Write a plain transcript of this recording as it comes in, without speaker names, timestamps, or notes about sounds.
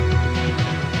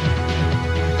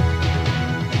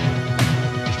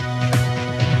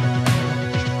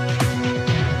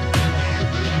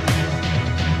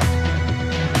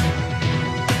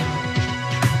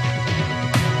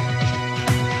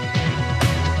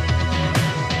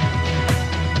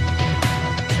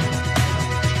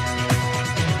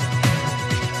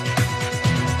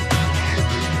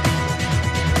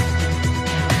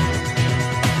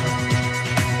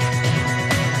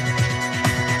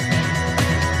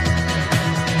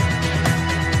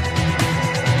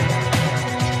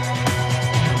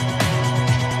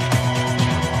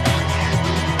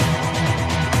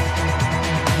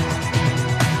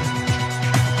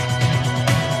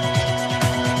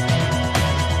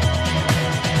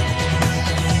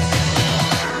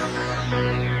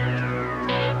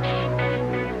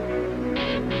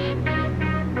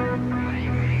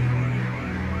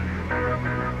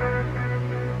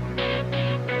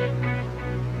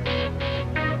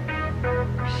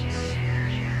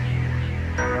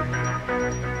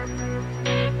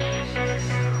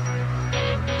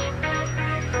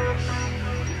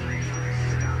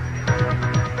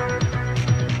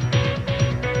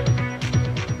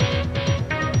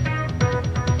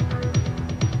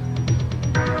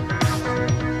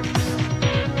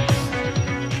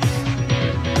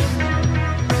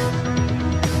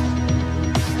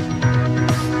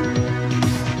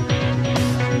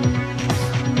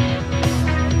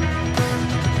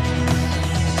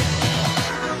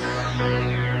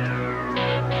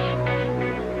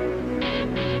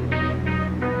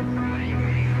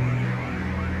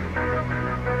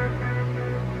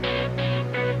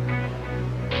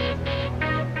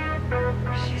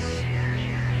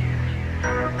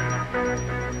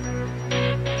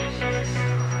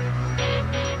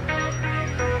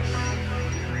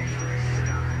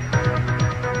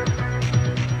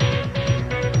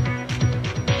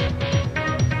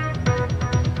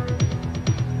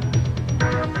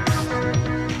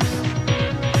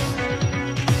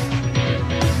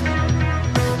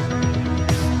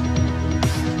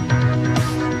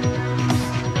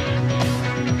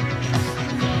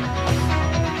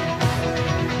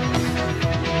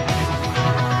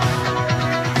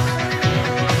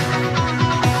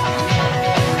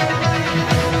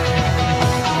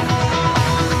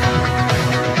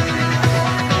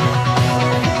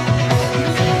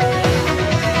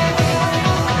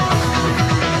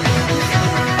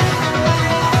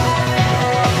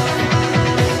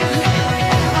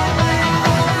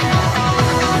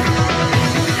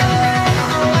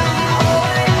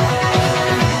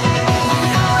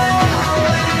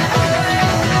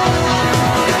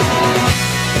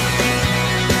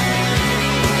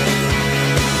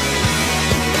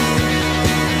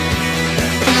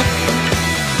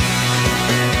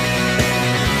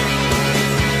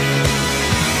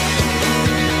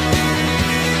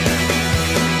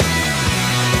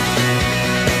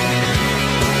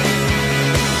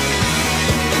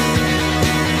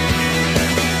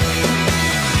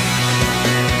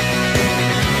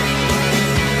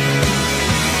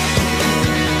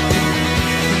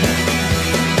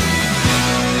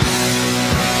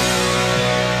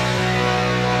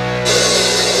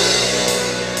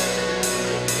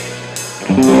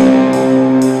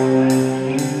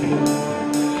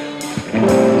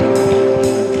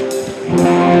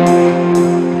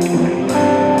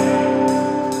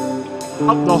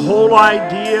the whole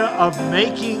idea of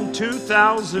making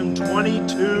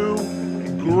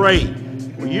 2022 great.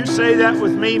 Will you say that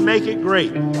with me? Make it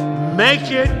great. Make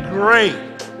it great.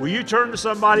 Will you turn to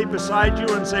somebody beside you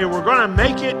and say, we're going to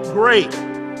make it great.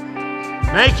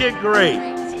 Make it great.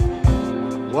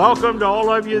 Welcome to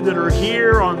all of you that are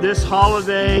here on this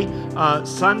holiday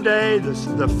Sunday,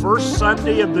 the first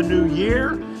Sunday of the new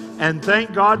year. And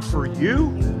thank God for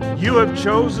you. You have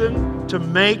chosen to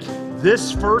make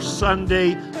this first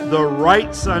Sunday the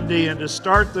right Sunday and to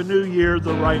start the new year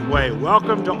the right way.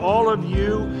 Welcome to all of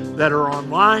you that are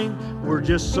online. We're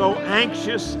just so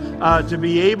anxious to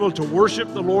be able to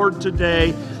worship the Lord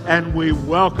today, and we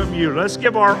welcome you. Let's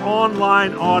give our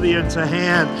online audience a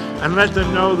hand and let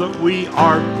them know that we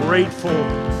are grateful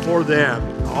for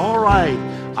them. All right.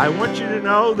 I want you to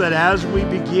know that as we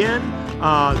begin,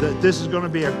 that this is going to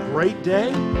be a great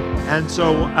day. And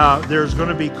so there's going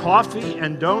to be coffee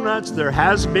and donuts. There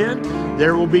has been.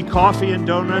 There will be coffee and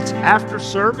donuts after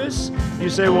service. You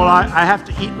say, well, I have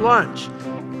to eat lunch.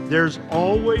 There's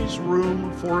always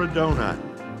room for a donut.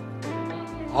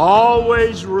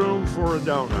 Always room for a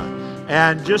donut.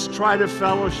 And just try to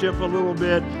fellowship a little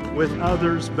bit with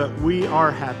others, but we are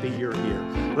happy you're here.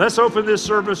 Let's open this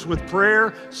service with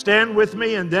prayer. Stand with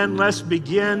me, and then let's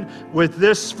begin with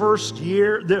this first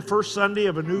year, the first Sunday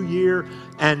of a new year,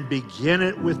 and begin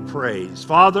it with praise.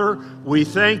 Father, we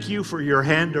thank you for your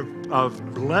hand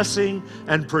of blessing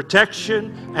and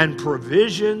protection and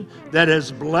provision that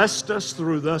has blessed us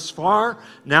through thus far.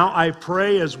 Now I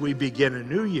pray as we begin a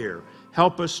new year,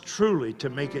 help us truly to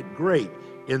make it great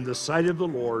in the sight of the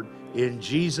Lord. In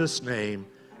Jesus' name,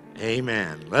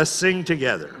 amen. Let's sing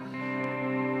together.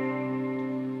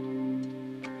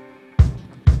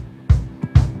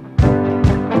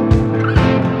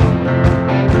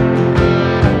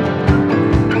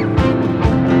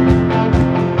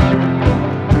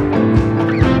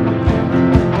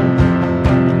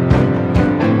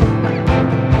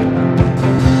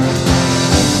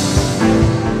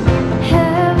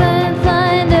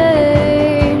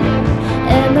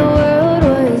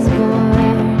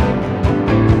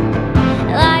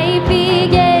 Life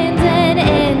began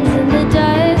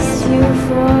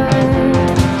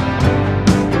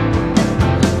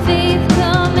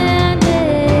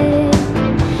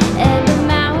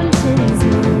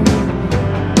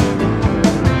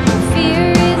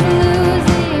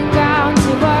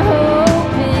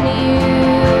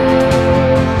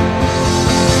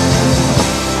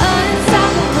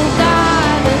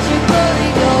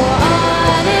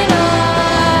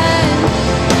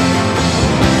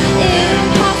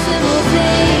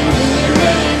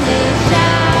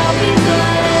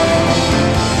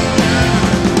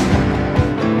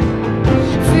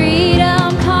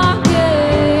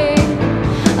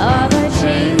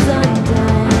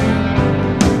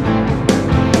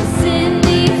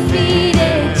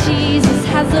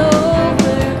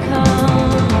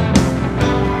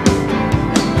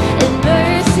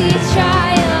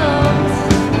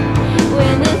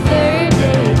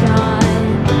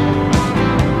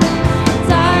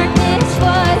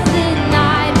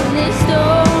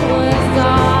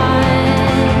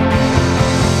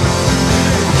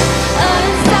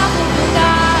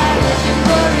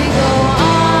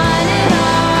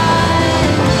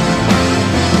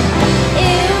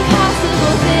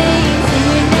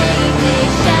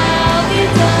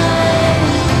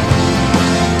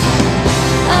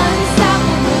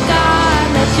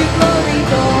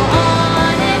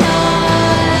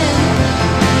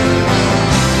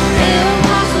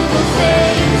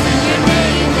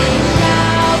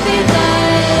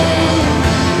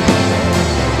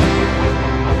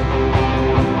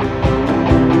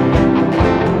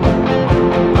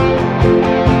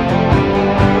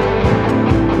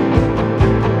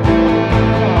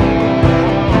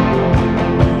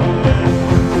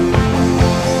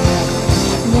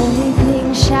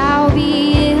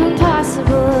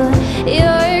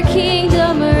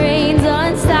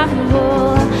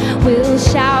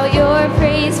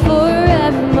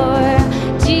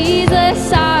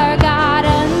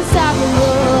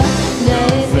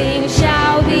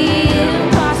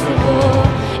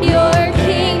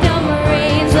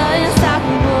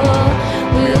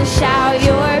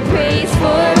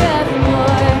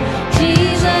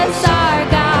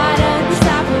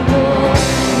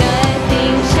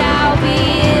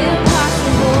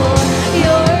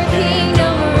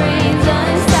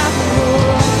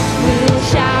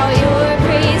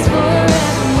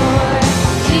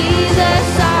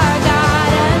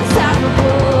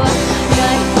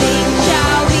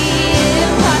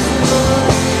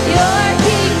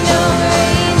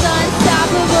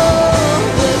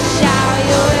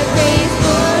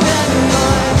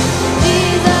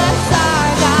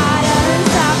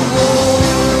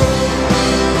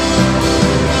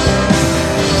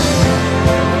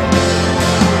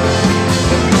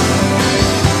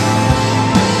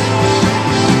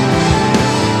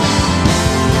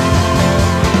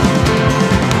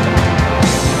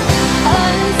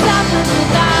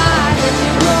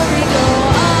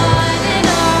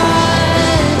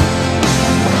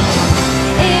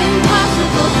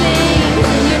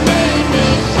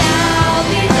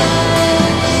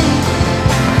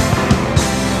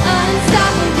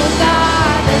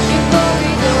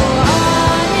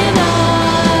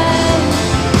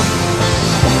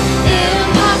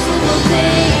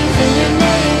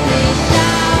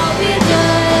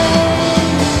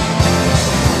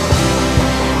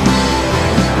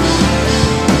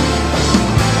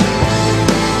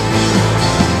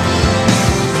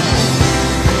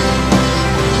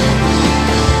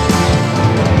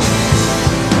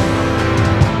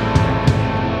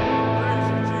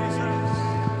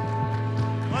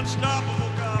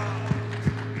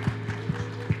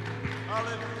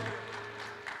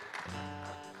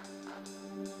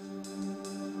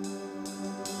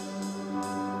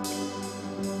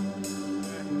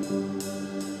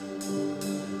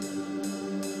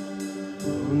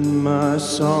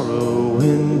sorrow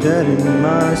and dead in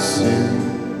my sin.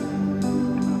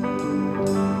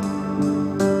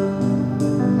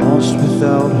 Lost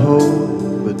without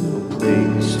hope, but no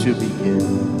place to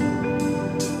begin.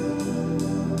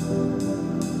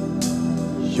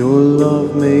 Your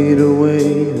love made a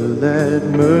way, let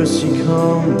mercy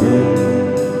come in.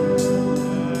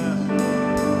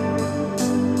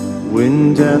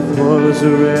 When death was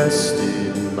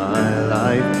arrested, my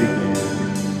life began.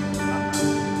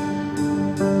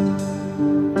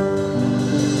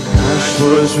 Ash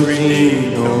was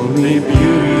redeemed, only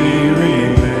beauty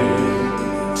remained.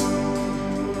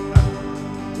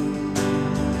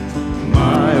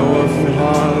 My orphan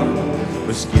heart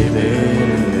was given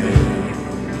a name.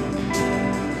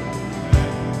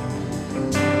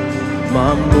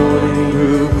 My mourning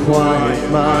grew quiet,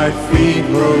 my feet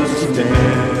rose to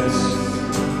dance.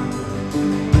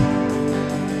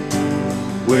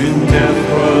 When death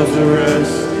was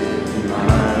arrested,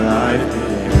 my life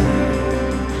began.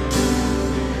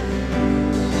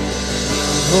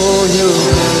 Oh, your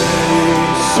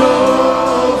grace so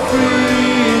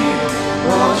free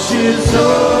washes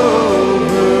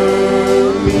over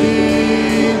me.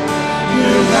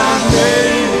 You have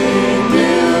made me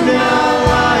new, now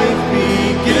life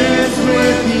begins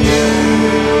with you.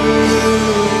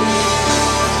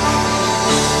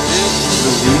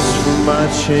 Released from my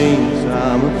chains,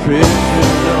 I'm a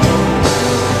prisoner.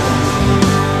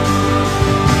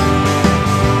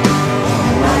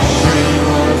 My shame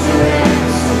was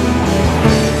ransomed.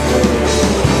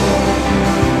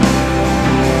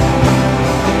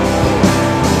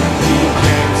 He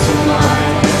came to my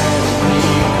head, he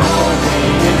called me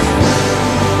his friend.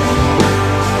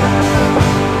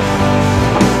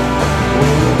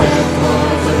 When death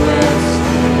was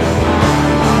arrested, my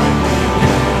life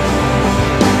began.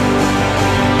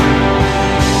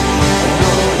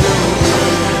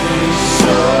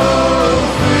 So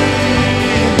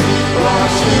free,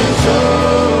 washes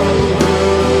over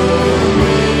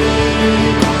me.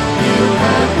 You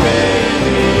have made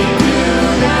me new,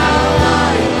 now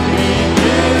life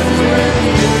begins with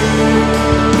you.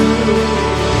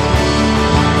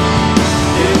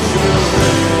 It's your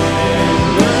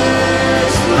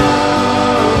endless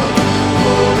love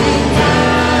pouring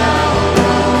down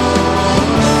on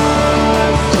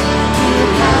us. You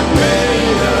have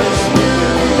made us new,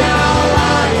 now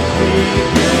life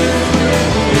begins with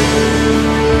you.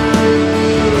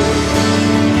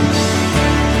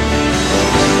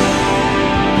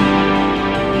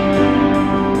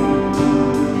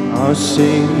 Our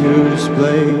Savior's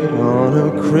blade on a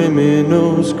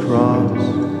criminal's cross.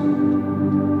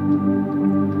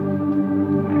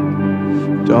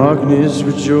 Darkness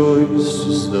rejoiced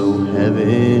as though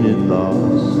heaven had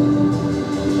lost.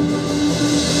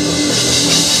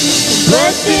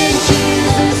 Blessed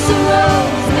Jesus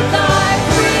arose with our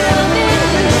freedom in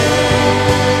hand.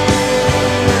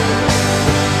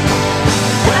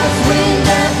 That's when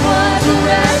death was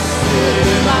arrested,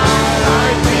 my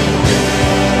life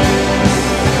began.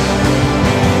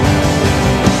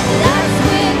 That's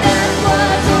when death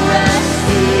was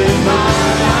arrested, my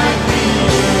life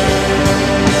began.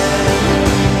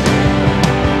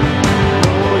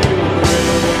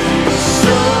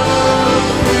 So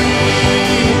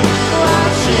free,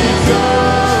 washes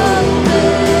over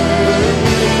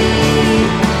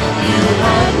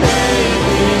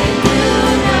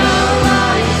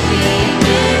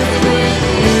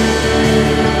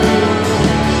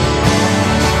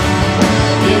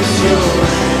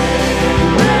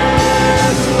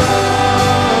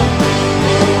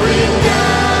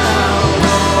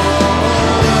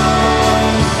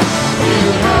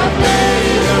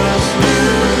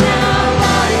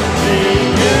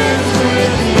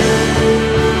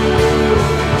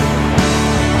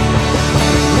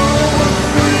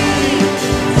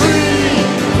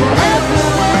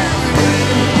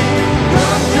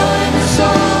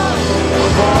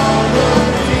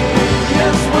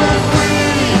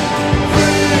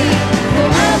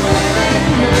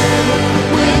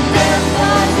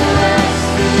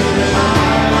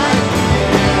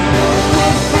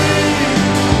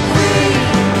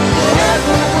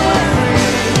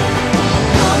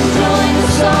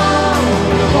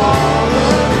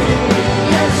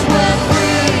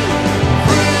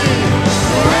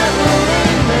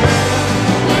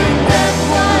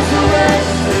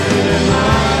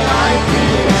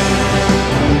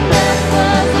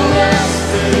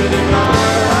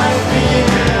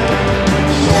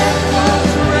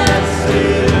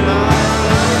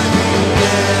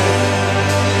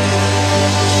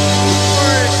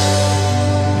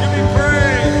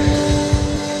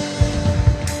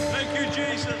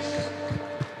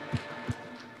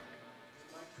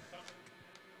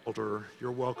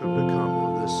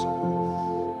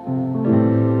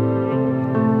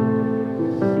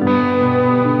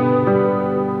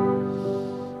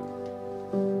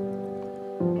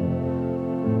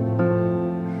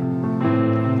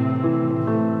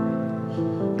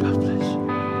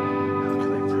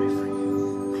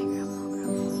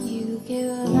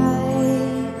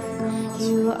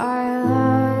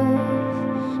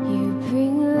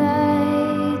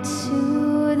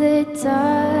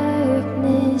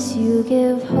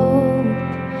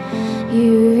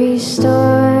You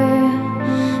restore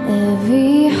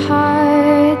every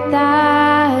heart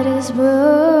that is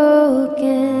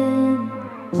broken.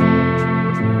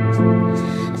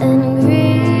 And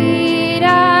great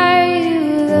are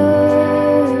you,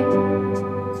 Lord.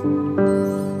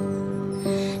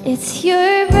 It's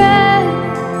your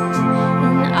breath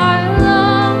in our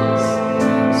lungs,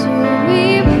 so we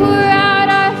pour out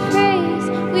our praise.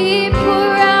 We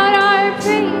pour out our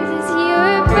praise. It's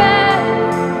your breath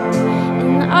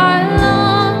in our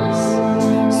lungs,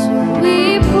 so we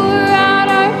pour out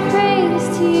our praise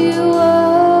to you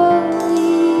only.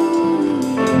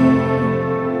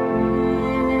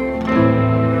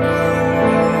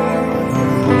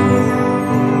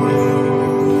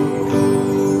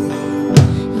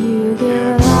 You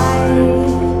give life,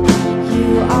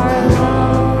 you are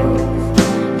love,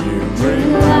 you bring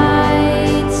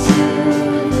light to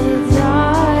the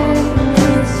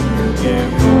darkness. You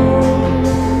give hope,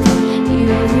 you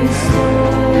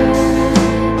restore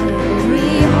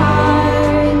every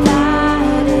heart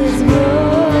that is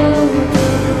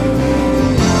broken.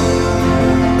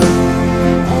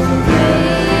 And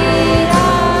great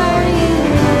are you,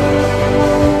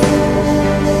 Lord.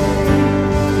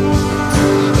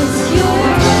 It's your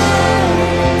breath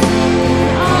in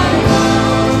our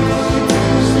lungs,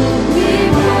 so we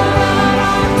pour out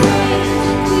our praise.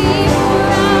 We pour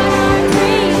out our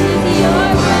praise. It's your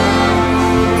breath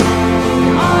in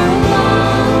our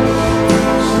lungs,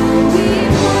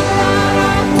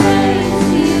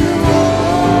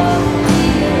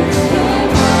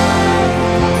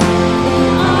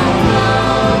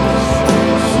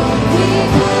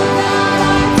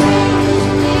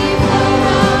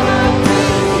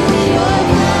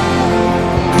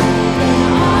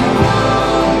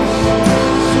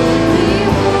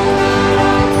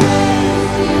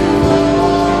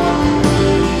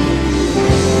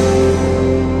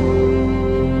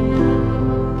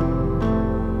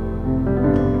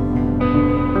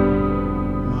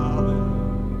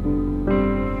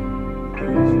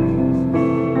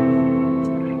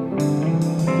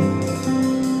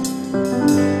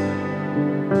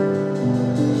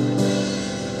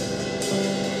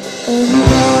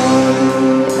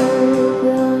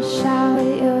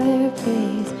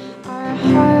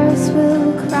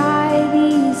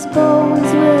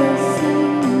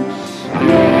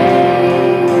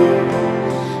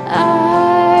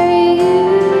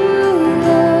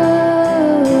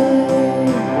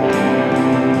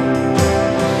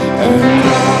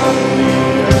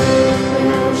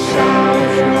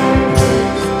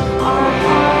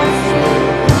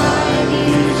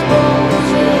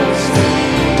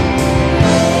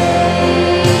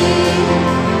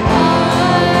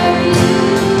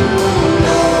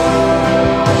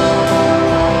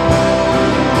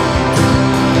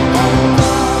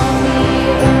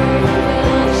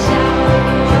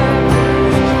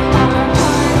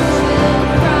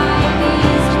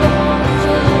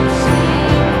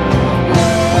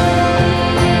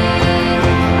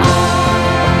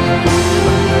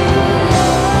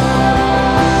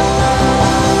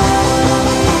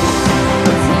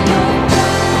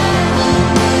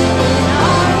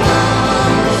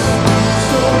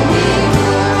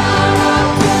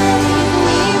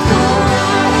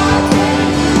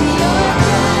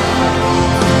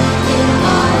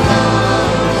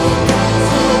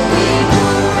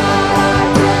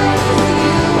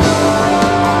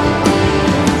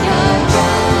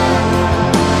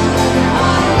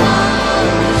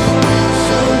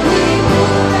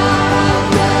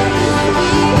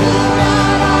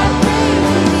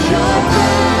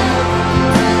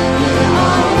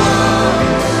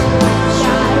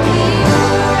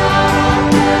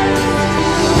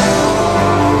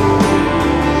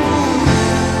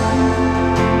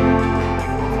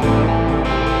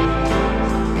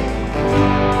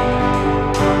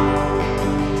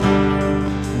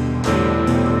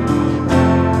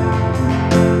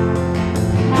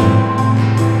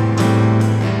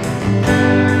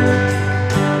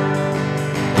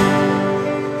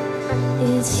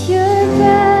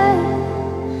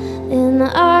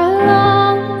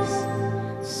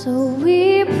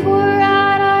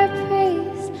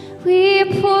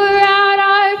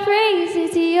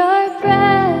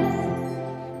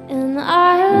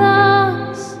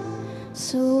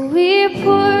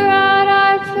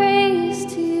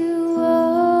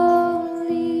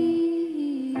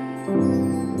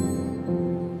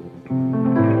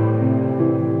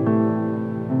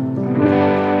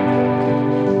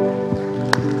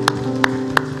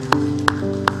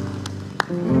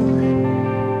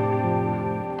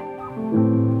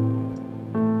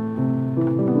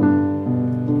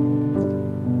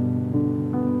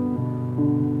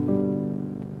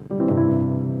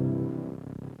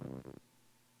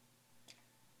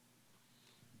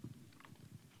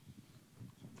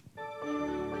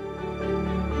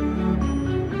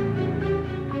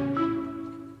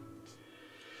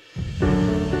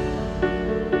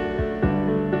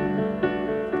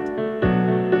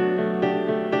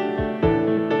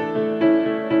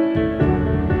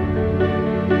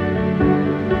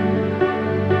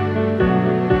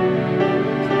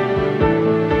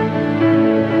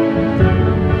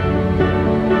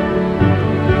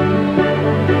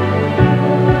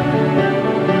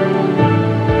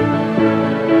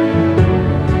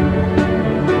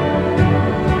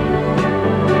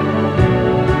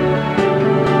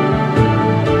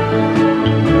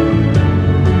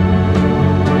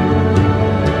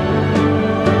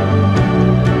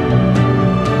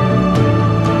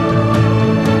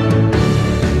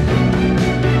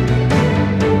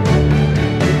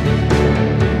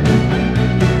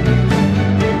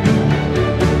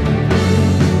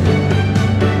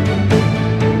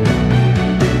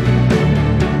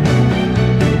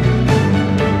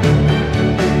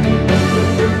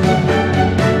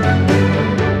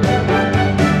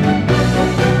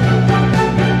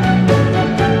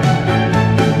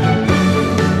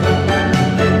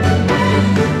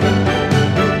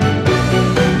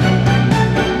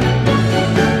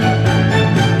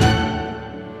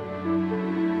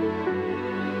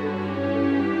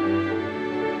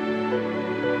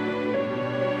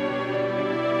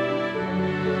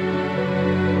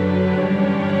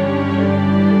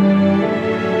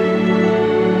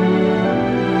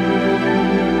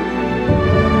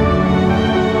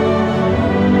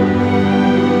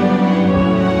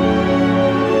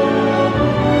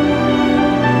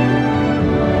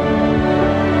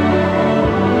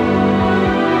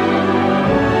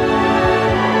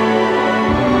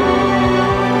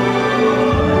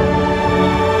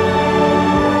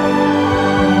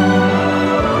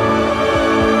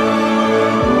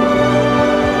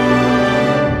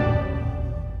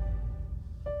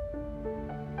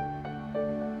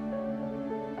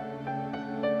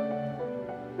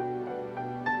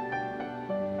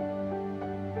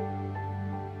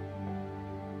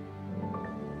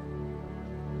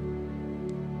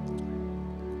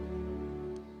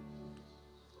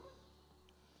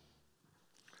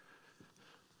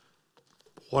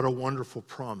 What a wonderful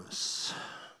promise.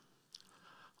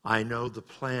 I know the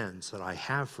plans that I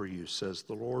have for you, says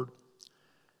the Lord.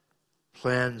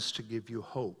 Plans to give you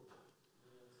hope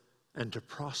and to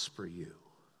prosper you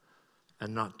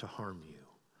and not to harm you.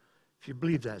 If you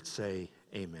believe that, say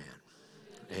amen.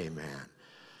 Amen.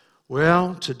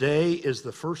 Well, today is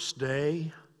the first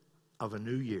day of a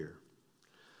new year,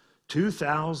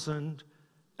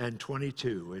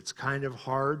 2022. It's kind of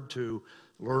hard to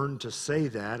learn to say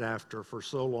that after for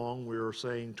so long we were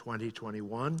saying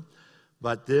 2021,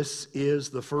 but this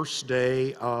is the first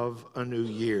day of a new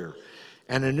year.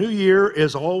 And a new year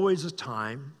is always a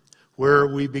time where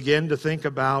we begin to think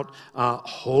about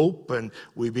hope, and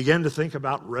we begin to think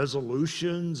about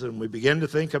resolutions, and we begin to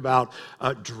think about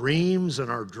dreams,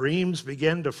 and our dreams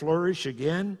begin to flourish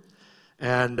again.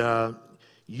 And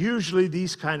usually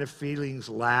these kind of feelings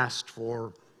last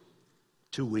for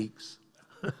 2 weeks.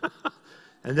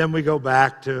 And then we go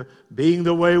back to being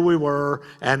the way we were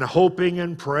and hoping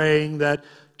and praying that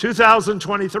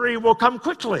 2023 will come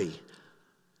quickly.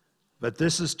 But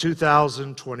this is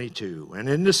 2022. And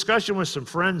in discussion with some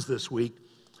friends this week,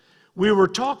 we were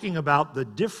talking about the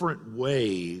different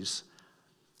ways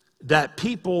that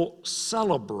people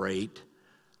celebrate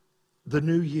the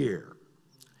new year.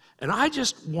 And I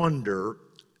just wonder,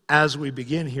 as we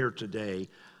begin here today,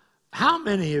 how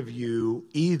many of you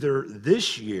either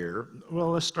this year,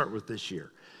 well, let's start with this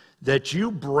year, that you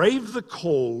braved the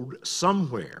cold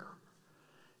somewhere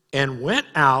and went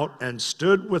out and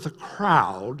stood with a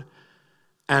crowd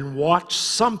and watched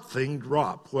something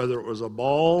drop, whether it was a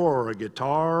ball or a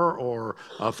guitar or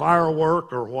a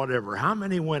firework or whatever? How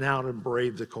many went out and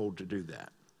braved the cold to do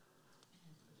that?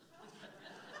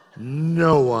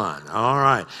 No one. All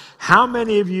right. How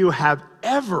many of you have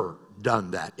ever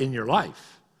done that in your life?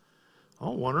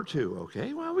 Oh, one or two.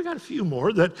 Okay, well, we got a few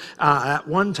more that at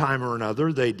one time or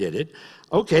another they did it.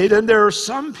 Okay, then there are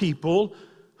some people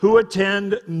who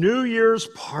attend New Year's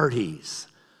parties.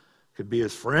 Could be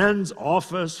with friends,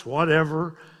 office,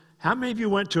 whatever. How many of you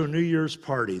went to a New Year's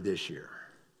party this year?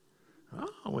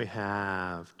 Oh, we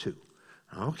have two.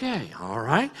 Okay, all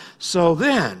right. So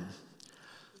then,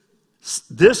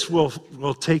 this will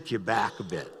take you back a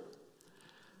bit.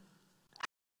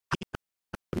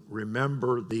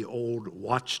 Remember the old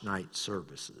watch night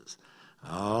services?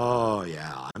 Oh,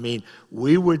 yeah. I mean,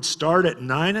 we would start at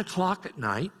 9 o'clock at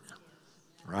night,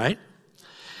 right?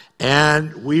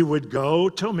 And we would go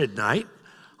till midnight.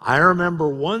 I remember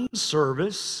one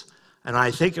service, and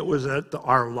I think it was at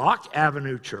our Locke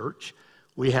Avenue church.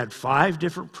 We had 5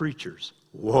 different preachers.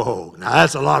 Whoa, now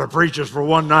that's a lot of preachers for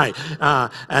one night.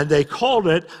 And they called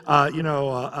it,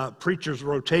 preacher's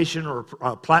rotation or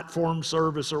platform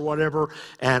service or whatever.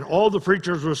 And all the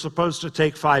preachers were supposed to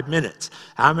take 5 minutes.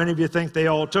 How many of you think they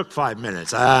all took 5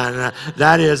 minutes?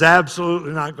 That is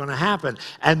absolutely not going to happen.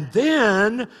 And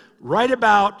then, right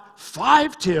about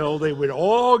 5 till, they would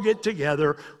all get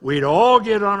together. We'd all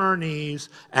get on our knees,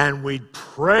 and we'd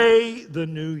pray the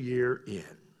new year in.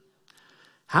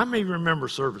 How many remember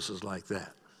services like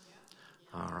that?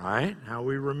 All right, how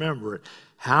we remember it.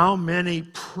 How many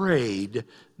prayed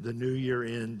the new year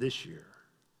in this year?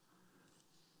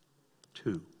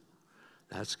 2.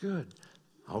 That's good.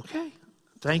 Okay,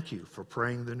 thank you for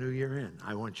praying the new year in.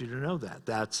 I want you to know that.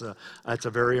 That's a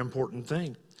very important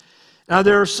thing. Now,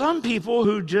 there are some people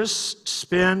who just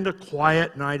spend a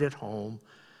quiet night at home,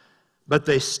 but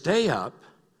they stay up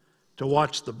to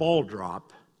watch the ball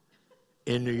drop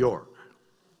in New York.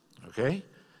 Okay?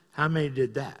 How many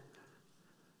did that?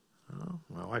 Oh,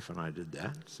 my wife and I did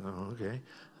that, so okay.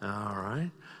 All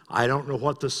right. I don't know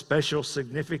what the special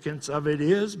significance of it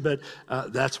is, but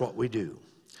that's what we do.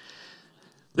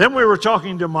 Then we were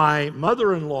talking to my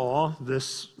mother-in-law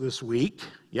this week,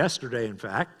 yesterday in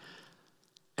fact,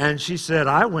 and she said,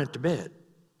 I went to bed.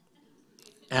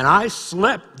 And I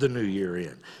slept the new year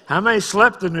in. How many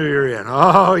slept the new year in?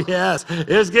 Oh, yes.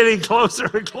 It's getting closer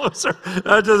and closer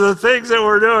to the things that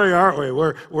we're doing, aren't we?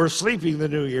 We're sleeping the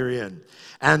new year in.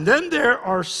 And then there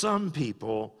are some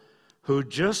people who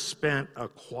just spent a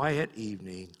quiet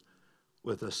evening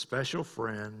with a special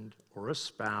friend or a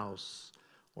spouse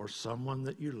or someone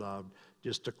that you loved,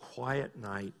 just a quiet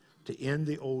night to end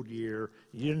the old year.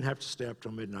 You didn't have to stay up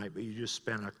till midnight, but you just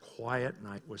spent a quiet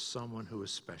night with someone who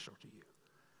is special to you.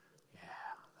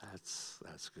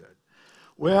 That's good.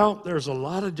 Well, there's a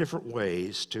lot of different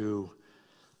ways to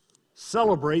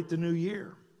celebrate the new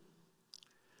year.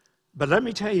 But let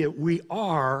me tell you, we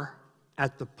are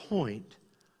at the point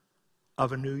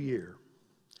of a new year.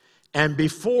 And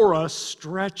before us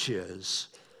stretches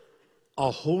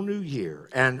a whole new year.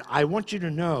 And I want you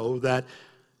to know that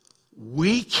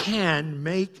we can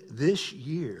make this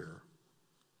year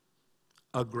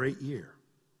a great year.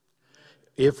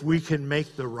 If we can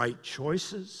make the right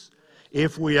choices,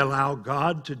 if we allow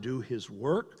God to do His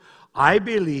work, I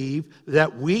believe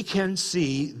that we can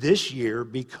see this year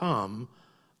become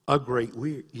a great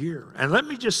year. And let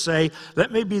me just say,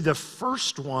 let me be the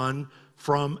first one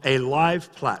from a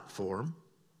live platform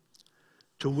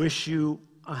to wish you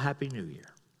a Happy New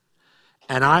Year.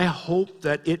 And I hope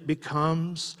that it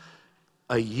becomes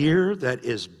a year that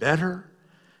is better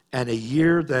and a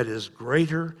year that is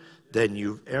greater than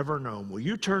you've ever known. Will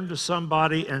you turn to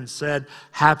somebody and said,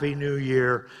 Happy New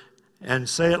Year, and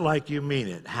say it like you mean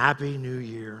it. Happy New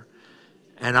Year.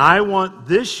 And I want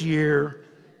this year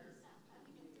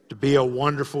to be a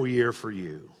wonderful year for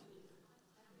you.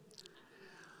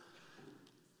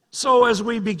 So as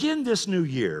we begin this new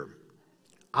year,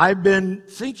 I've been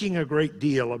thinking a great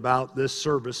deal about this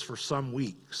service for some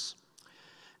weeks.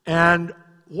 And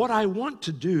what I want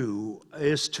to do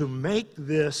is to make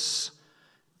this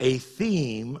a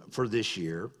theme for this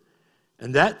year.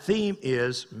 And that theme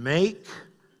is Make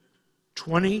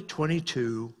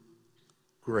 2022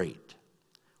 Great.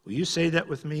 Will you say that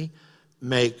with me?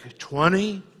 Make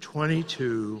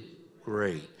 2022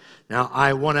 great. Now,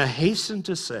 I want to hasten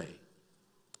to say,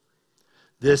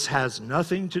 this has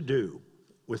nothing to do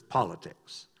with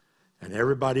politics. And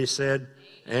everybody said,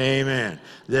 Amen.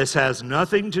 This has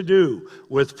nothing to do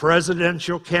with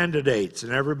presidential candidates.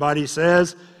 And everybody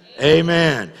says,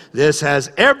 Amen. This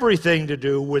has everything to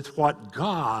do with what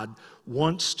God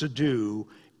wants to do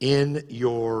in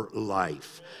your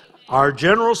life. Our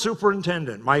General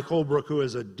Superintendent, Mike Holbrook, who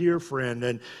is a dear friend,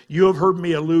 and you have heard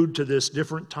me allude to this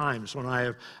different times when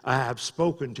I have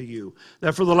spoken to you,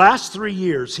 that for the last 3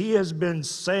 years, he has been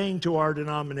saying to our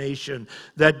denomination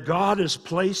that God has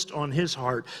placed on his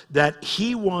heart that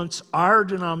he wants our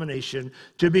denomination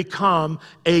to become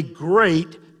a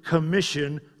great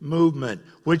commission movement,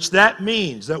 which that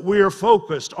means that we are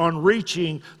focused on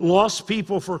reaching lost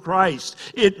people for Christ.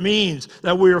 It means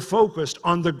that we are focused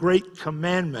on the great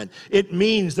commandment. It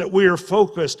means that we are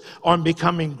focused on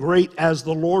becoming great as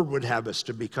the Lord would have us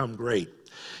to become great.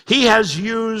 He has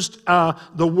used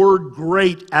the word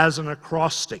great as an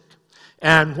acrostic.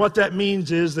 And what that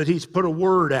means is that he's put a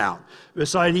word out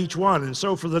beside each one. And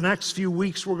so for the next few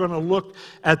weeks, we're going to look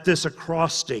at this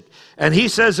acrostic. And he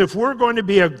says if we're going to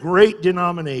be a great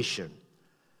denomination,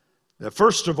 that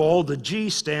first of all, the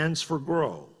G stands for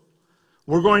grow.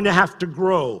 We're going to have to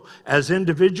grow as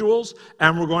individuals,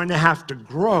 and we're going to have to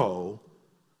grow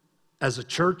as a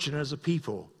church and as a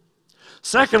people.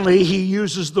 Secondly, he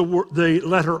uses the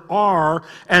letter R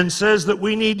and says that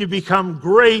we need to become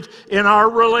great in our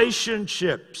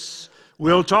relationships.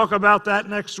 We'll talk about that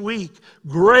next week.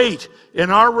 Great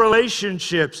in our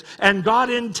relationships. And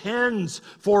God intends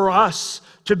for us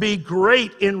to be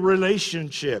great in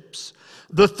relationships.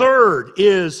 The third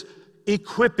is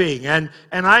equipping, and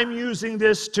I'm using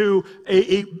this to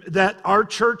that our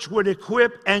church would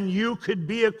equip and you could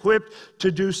be equipped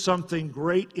to do something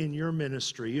great in your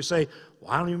ministry. You say,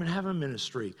 well, I don't even have a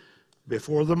ministry.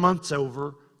 Before the month's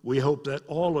over, we hope that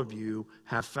all of you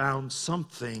have found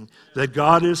something that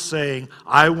God is saying,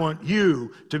 I want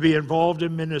you to be involved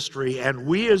in ministry. And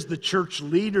we as the church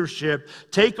leadership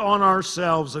take on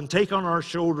ourselves and take on our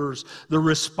shoulders the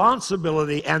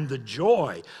responsibility and the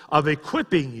joy of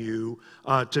equipping you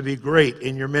to be great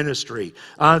in your ministry.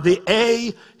 The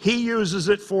A, he uses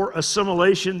it for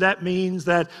assimilation. That means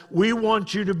that we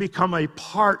want you to become a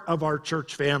part of our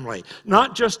church family.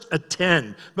 Not just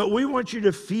attend, but we want you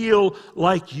to feel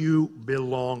like you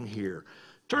belong here.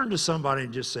 Turn to somebody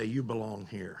and just say, you belong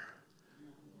here.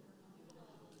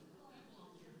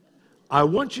 I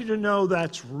want you to know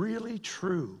that's really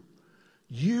true.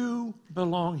 You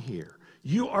belong here.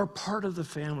 You are part of the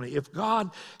family. If God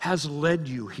has led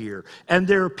you here, and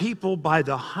there are people by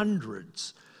the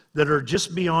hundreds that are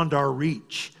just beyond our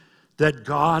reach, that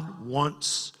God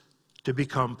wants to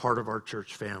become part of our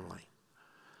church family.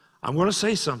 I'm going to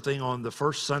say something on the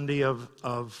first Sunday of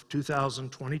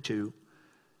 2022,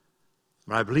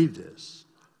 but I believe this.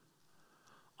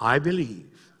 I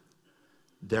believe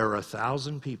there are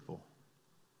 1,000 people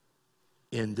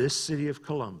in this city of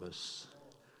Columbus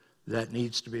that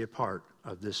needs to be a part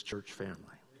of this church family.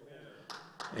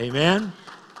 Amen?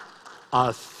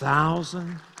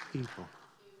 1,000 people.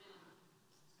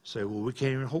 Say, well, we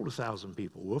can't even hold 1,000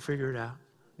 people. We'll figure it out.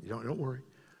 Don't worry.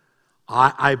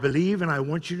 I believe, and I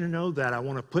want you to know that. I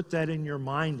want to put that in your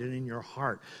mind and in your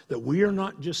heart, that we are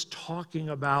not just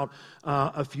talking about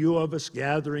a few of us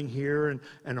gathering here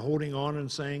and holding on and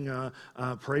saying,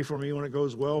 pray for me when it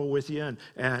goes well with you,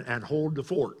 and hold the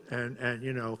fort, and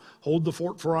hold the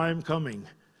fort for I am coming.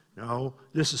 No,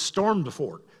 this is storm the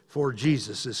fort. for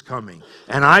Jesus is coming.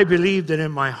 And I believe that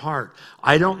in my heart.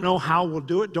 I don't know how we'll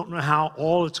do it, don't know how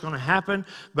all it's going to happen,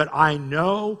 but I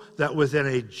know that within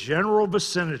a general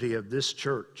vicinity of this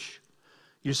church,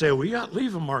 you say, well, you got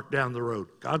leave them marked down the road.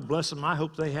 God bless them. I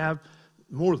hope they have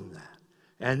more than that.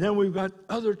 And then we've got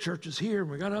other churches here,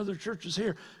 and we've got other churches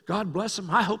here. God bless them.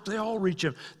 I hope they all reach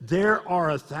them. There are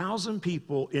 1,000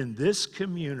 people in this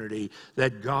community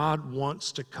that God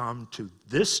wants to come to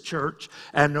this church,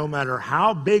 and no matter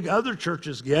how big other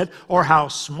churches get or how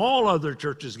small other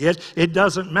churches get, it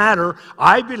doesn't matter.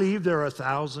 I believe there are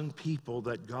 1,000 people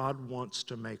that God wants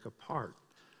to make a part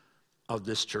of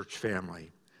this church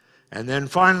family. And then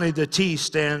finally, the T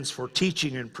stands for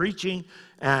teaching and preaching,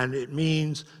 and it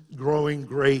means growing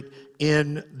great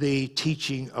in the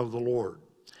teaching of the Lord.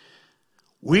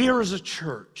 We are as a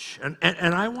church, and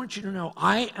I want you to know,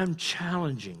 I am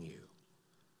challenging you.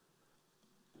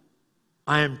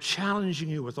 I am challenging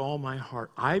you with all my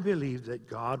heart. I believe that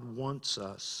God wants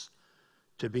us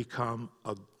to become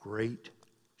a great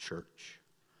church.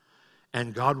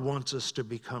 And God wants us to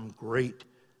become great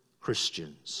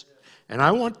Christians. And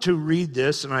I want to read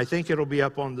this, and I think it'll be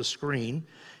up on the screen.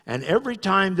 And every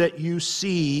time that you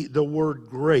see the word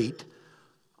great,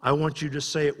 I want you to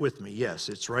say it with me. Yes,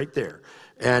 it's right there.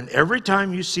 And every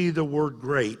time you see the word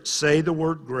great, say the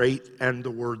word great and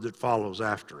the word that follows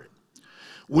after it.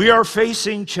 We are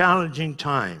facing challenging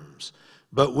times,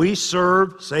 but we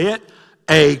serve, say it,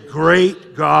 a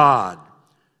great God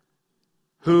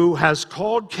who has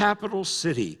called Capital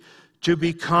City to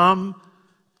become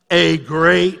a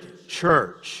great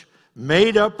church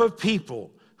made up of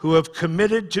people who have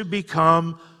committed to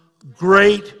become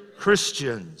great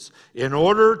Christians in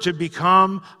order to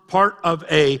become part of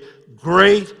a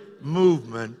great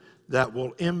movement that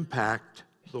will impact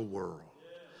the world.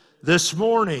 This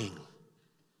morning,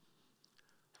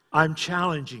 I'm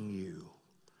challenging you,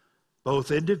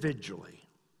 both individually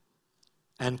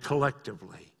and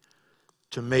collectively,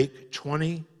 to make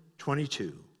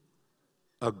 2022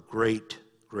 a great,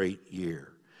 great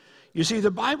year. You see,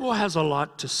 the Bible has a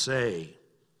lot to say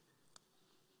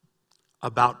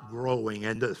about growing.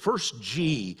 And the first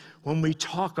G, when we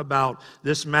talk about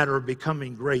this matter of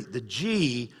becoming great, the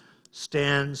G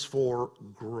stands for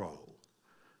grow.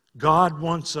 God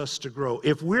wants us to grow.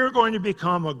 If we're going to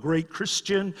become a great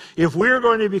Christian, if we're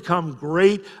going to become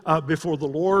great before the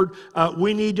Lord,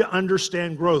 we need to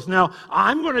understand growth. Now,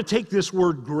 I'm going to take this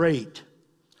word great,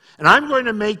 and I'm going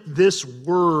to make this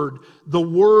word the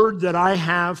word that I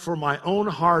have for my own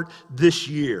heart this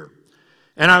year.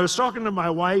 And I was talking to my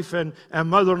wife and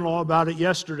mother-in-law about it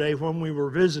yesterday when we were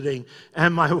visiting,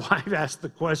 and my wife asked the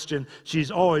question.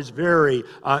 She's always very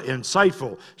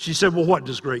insightful. She said, well, what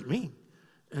does great mean?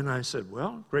 And I said,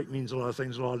 well, great means a lot of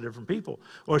things to a lot of different people.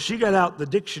 Well, she got out the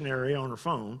dictionary on her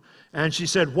phone, and she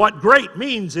said, what great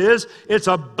means is it's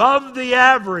above the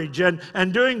average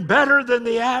and doing better than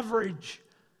the average.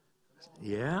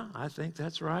 Yeah, I think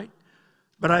that's right.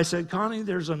 But I said, Connie,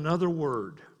 there's another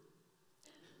word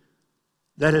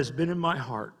that has been in my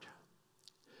heart.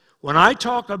 When I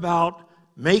talk about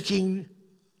making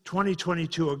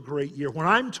 2022 a great year, when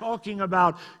I'm talking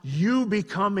about you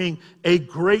becoming a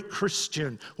great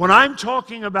Christian, when I'm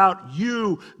talking about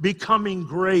you becoming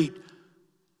great,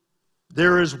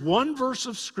 there is one verse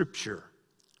of Scripture,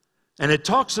 and it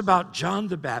talks about John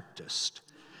the Baptist.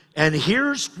 And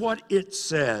here's what it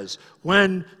says.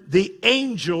 When the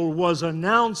angel was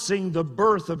announcing the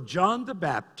birth of John the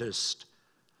Baptist,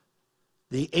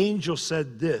 the angel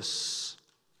said this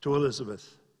to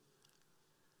Elizabeth: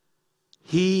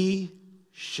 he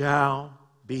shall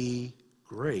be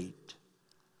great.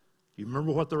 You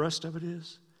remember what the rest of it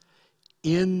is?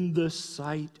 In the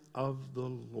sight of the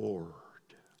Lord.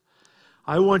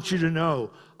 I want you to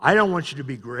know, I don't want you to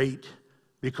be great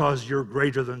because you're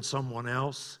greater than someone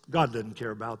else. God doesn't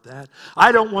care about that.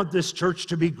 I don't want this church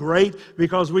to be great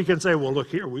because we can say, well, look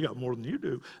here, we got more than you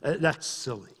do. That's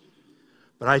silly.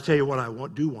 But I tell you what I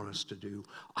do want us to do.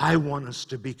 I want us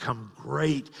to become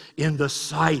great in the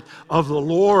sight of the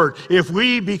Lord. If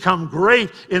we become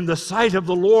great in the sight of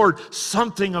the Lord,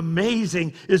 something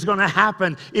amazing is going to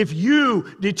happen. If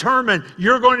you determine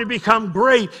you're going to become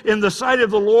great in the sight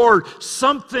of the Lord,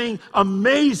 something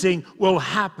amazing will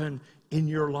happen in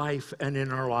your life and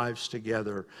in our lives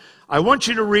together. I want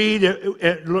you to read,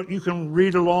 look, you can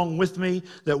read along with me,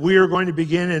 that we are going to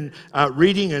begin in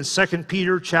reading in 2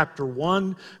 Peter chapter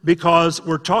 1, because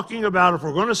we're talking about, if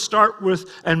we're going to start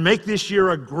with and make this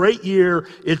year a great year,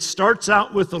 it starts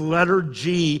out with the letter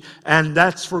G, and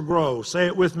that's for grow. Say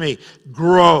it with me,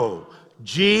 grow.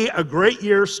 G, a great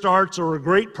year starts, or a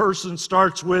great person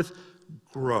starts with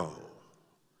grow.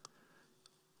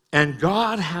 And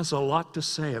God has a lot to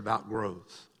say about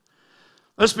growth.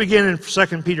 Let's begin in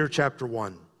 2 Peter chapter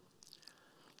 1.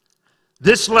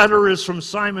 This letter is from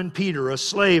Simon Peter, a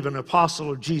slave and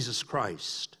apostle of Jesus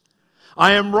Christ.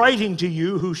 I am writing to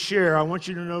you who share, I want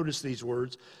you to notice these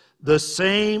words, the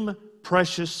same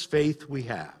precious faith we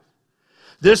have.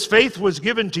 This faith was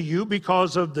given to you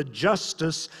because of the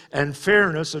justice and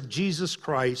fairness of Jesus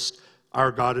Christ,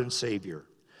 our God and Savior.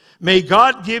 May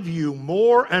God give you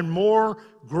more and more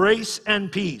grace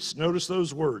and peace. Notice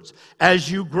those words. As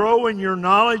you grow in your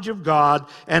knowledge of God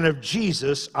and of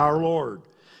Jesus, our Lord.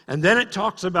 And then it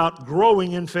talks about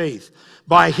growing in faith.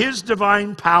 By His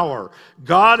divine power,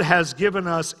 God has given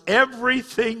us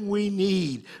everything we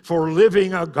need for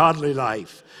living a godly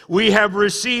life. We have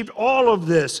received all of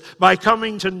this by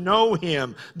coming to know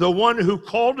Him, the one who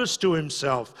called us to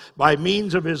Himself by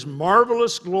means of His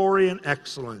marvelous glory and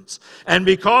excellence. And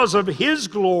because of His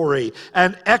glory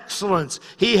and excellence,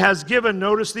 He has given,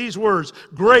 notice these words,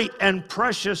 great and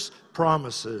precious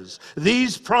promises.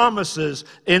 These promises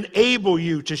enable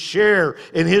you to share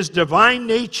in His divine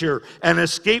nature and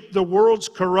escape the world's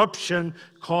corruption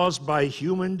caused by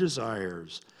human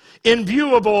desires. In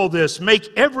view of all this,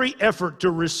 make every effort to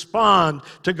respond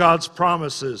to God's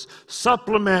promises.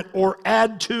 Supplement or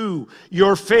add to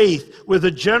your faith with a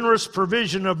generous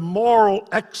provision of moral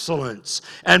excellence,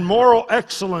 and moral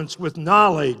excellence with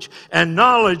knowledge, and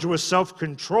knowledge with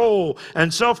self-control,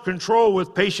 and self-control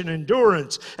with patient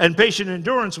endurance, and patient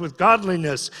endurance with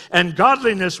godliness, and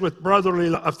godliness with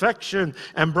brotherly affection,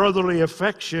 and brotherly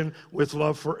affection with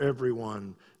love for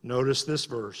everyone. Notice this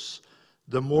verse.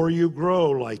 The more you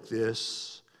grow like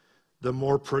this, the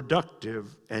more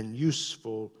productive and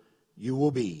useful you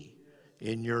will be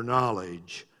in your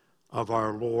knowledge of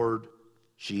our Lord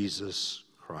Jesus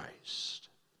Christ.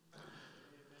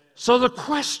 So the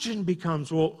question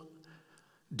becomes, well,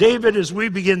 David, as we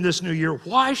begin this new year,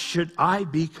 why should I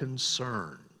be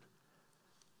concerned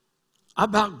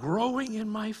about growing in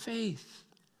my faith?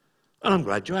 And I'm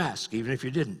glad you asked, even if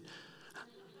you didn't.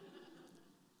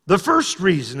 The first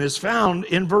reason is found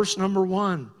in verse number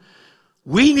 1.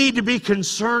 We need to be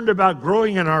concerned about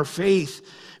growing in our faith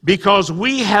because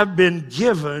we have been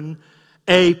given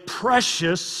a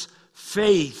precious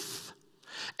faith.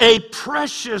 A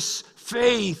precious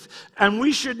faith. And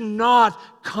we should not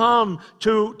come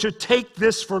to take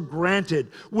this for granted.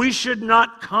 We should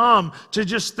not come to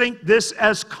just think this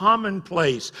as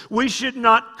commonplace. We should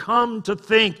not come to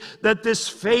think that this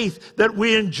faith that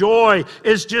we enjoy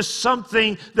is just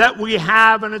something that we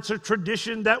have and it's a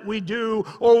tradition that we do,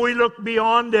 or we look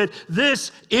beyond it.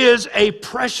 This is a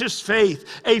precious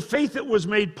faith, a faith that was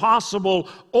made possible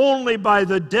only by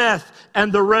the death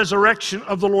and the resurrection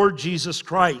of the Lord Jesus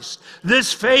Christ.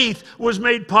 This faith was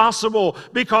made possible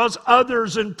because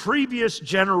others in previous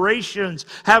generations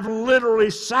have literally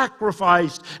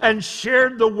sacrificed and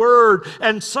shared the word,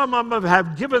 and some of them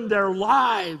have given their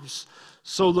lives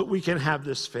so that we can have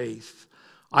this faith.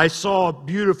 I saw a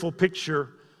beautiful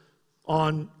picture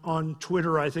on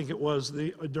Twitter, I think it was,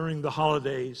 during the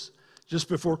holidays, just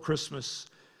before Christmas,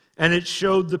 and it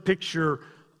showed the picture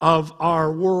of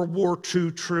our World War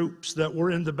II troops that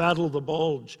were in the Battle of the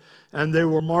Bulge, and they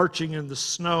were marching in the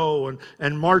snow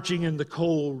and marching in the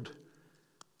cold.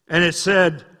 And it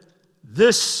said,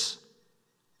 this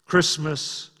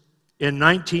Christmas in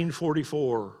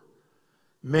 1944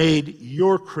 made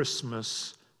your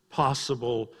Christmas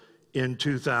possible in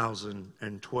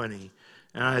 2020.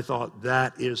 And I thought,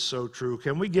 that is so true.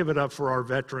 Can we give it up for our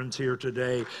veterans here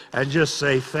today and just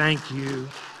say thank you?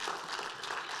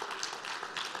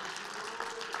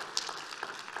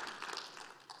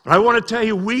 I want to tell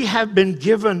you, we have been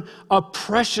given a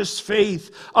precious faith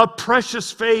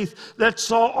that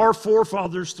saw our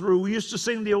forefathers through. We used to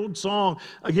sing the old song,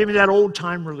 give me that old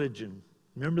time religion.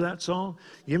 Remember that song?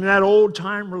 Give me that old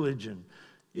time religion.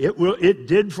 It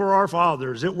did for our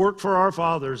fathers. It worked for our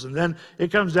fathers. And then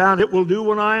it comes down, it will do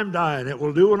when I am dying. It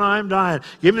will do when I am dying.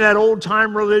 Give me that old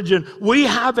time religion. We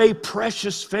have a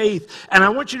precious faith. And I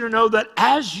want you to know that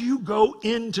as you go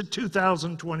into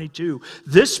 2022,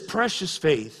 this precious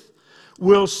faith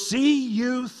will see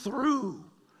you through.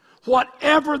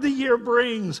 Whatever the year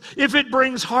brings, if it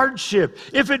brings hardship,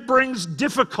 if it brings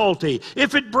difficulty,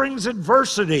 if it brings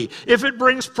adversity, if it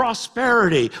brings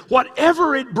prosperity,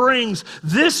 whatever it brings,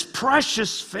 this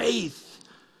precious faith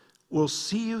will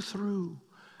see you through.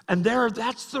 And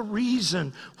that's the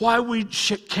reason why we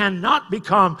cannot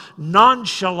become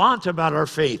nonchalant about our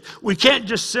faith. We can't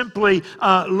just simply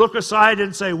look aside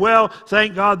and say, well,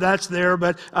 thank God that's there,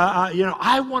 but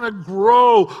I want to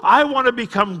grow. I want to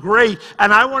become great.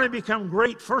 And I want to become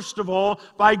great, first of all,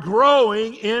 by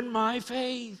growing in my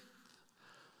faith.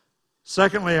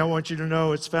 Secondly, I want you to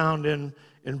know it's found in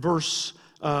verse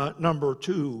number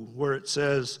 2, where it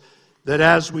says that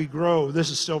as we grow, this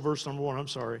is still verse number 1, I'm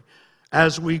sorry.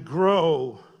 As we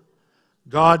grow,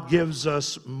 God gives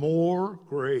us more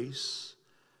grace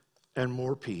and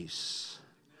more peace.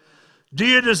 Do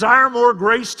you desire more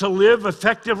grace to live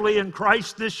effectively in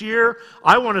Christ this year?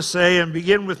 I want to say, and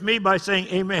begin with me by saying,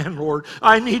 amen, Lord.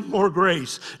 I need more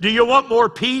grace. Do you want more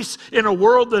peace in a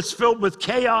world that's filled with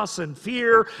chaos and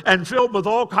fear and filled with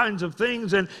all kinds of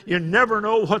things, and you never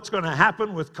know what's going to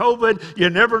happen with COVID? You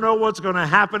never know what's going to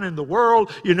happen in the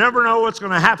world. You never know what's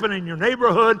going to happen in your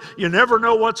neighborhood. You never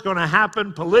know what's going to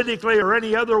happen politically or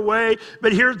any other way.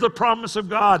 But here's the promise of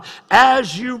God.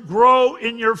 As you grow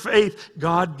in your faith,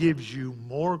 God gives you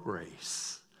more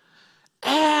grace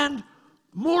and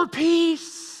more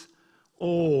peace.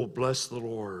 Oh, bless the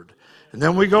Lord. And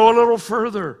then we go a little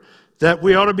further, that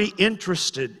we ought to be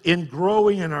interested in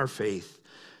growing in our faith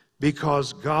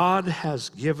because God has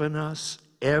given us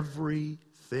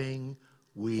everything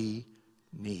we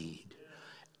need.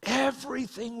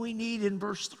 Everything we need in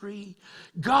verse 3.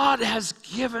 God has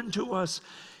given to us.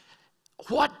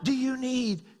 What do you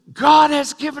need? God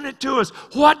has given it to us.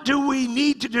 What do we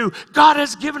need to do? God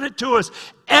has given it to us.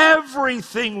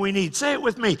 Everything we need. Say it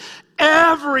with me.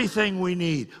 Everything we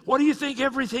need. What do you think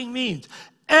everything means?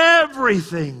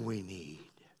 Everything we need.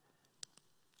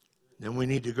 Then we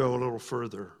need to go a little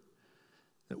further.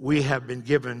 That we have been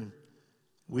given,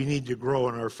 we need to grow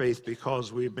in our faith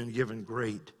because we've been given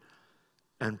great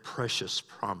and precious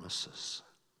promises.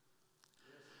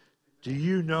 Do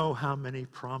you know how many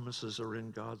promises are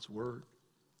in God's Word?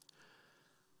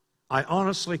 I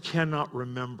honestly cannot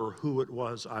remember who it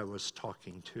was I was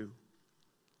talking to.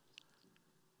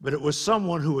 But it was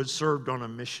someone who had served on a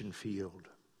mission field.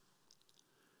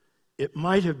 It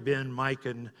might have been Mike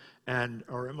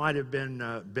or it might have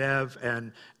been Bev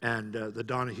and the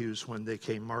Donahues when they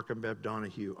came, Mark and Bev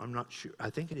Donahue. I'm not sure. I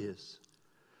think it is.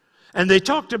 And they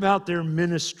talked about their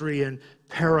ministry in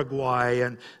Paraguay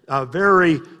and a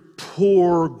very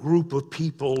poor group of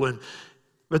people,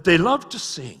 but they loved to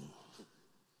sing.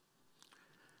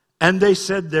 And they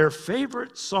said their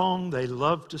favorite song they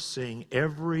love to sing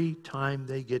every time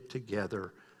they get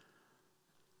together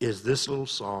is this little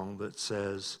song that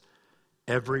says,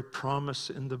 every promise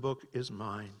in the book is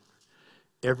mine.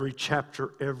 Every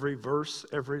chapter, every verse,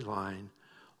 every line,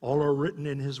 all are written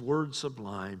in His word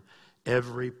sublime.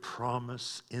 Every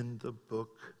promise in the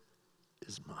book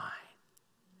is mine.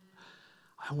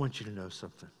 I want you to know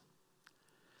something.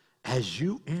 As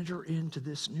you enter into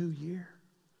this new year,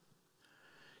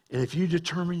 and if you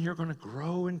determine you're going to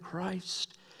grow in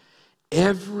Christ,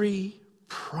 every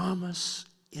promise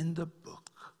in the book,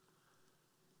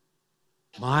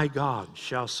 my God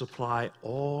shall supply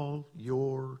all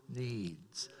your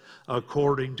needs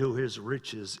according to His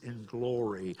riches in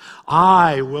glory.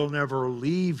 I will never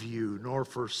leave you nor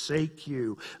forsake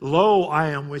you. Lo, I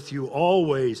am with you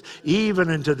always, even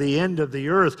unto the end of the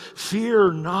earth.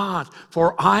 Fear not,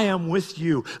 for I am with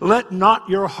you. Let not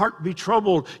your heart be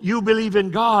troubled. You believe in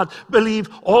God, believe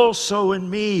also in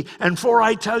me. And for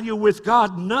I tell you, with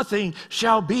God nothing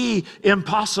shall be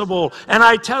impossible. And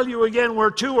I tell you again,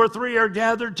 where 2 or 3 are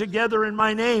gathered together in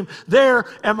my name, there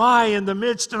am I in the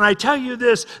midst. And I tell you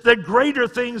this, that greater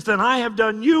things than I have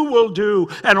done you will do.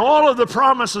 And all of the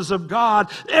promises of God,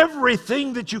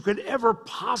 everything that you could ever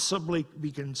possibly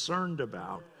be concerned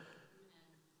about,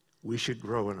 we should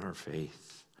grow in our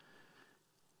faith.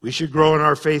 We should grow in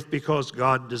our faith because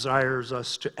God desires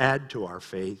us to add to our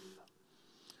faith.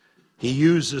 He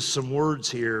uses some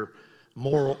words here,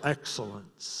 moral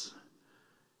excellence,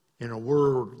 in a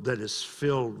world that is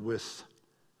filled with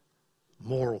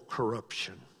moral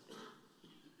corruption.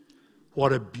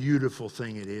 What a beautiful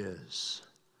thing it is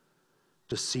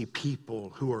to see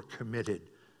people who are committed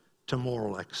to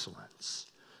moral excellence.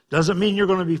 Doesn't mean you're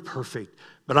going to be perfect,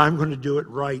 but I'm going to do it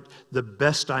right the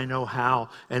best I know how.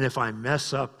 And if I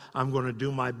mess up, I'm going to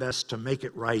do my best to make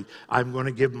it right. I'm going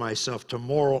to give myself to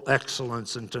moral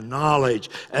excellence and to knowledge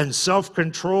and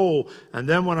self-control. And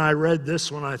then when I read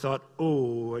this one, I thought,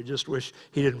 oh, I just wish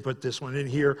he didn't put this one in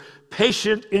here.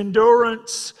 Patient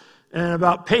endurance. And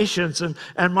about patience,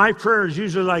 and my prayer is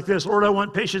usually like this: Lord, I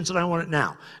want patience and I want it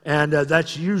now. And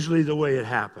that's usually the way it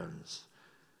happens.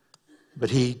 But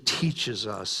He teaches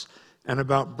us, and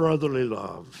about brotherly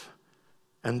love,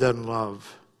 and then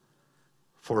love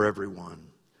for everyone.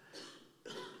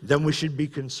 Then we should be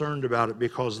concerned about it,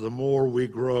 because the more we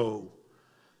grow,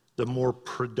 the more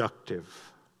productive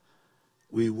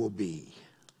we will be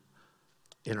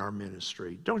in our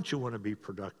ministry. Don't you want to be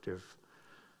productive?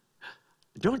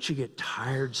 Don't you get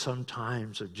tired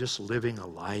sometimes of just living a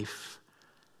life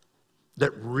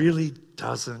that really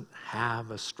doesn't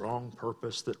have a strong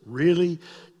purpose, that really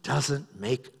doesn't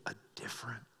make a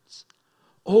difference.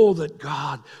 Oh, that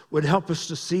God would help us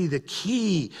to see the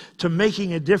key to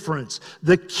making a difference,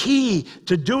 the key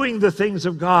to doing the things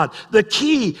of God, the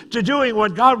key to doing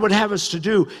what God would have us to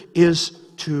do is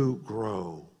to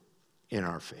grow in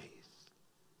our faith.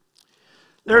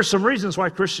 There are some reasons why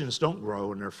Christians don't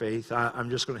grow in their faith. I'm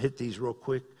just going to hit these real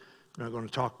quick. I'm not going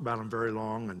to talk about them very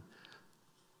long.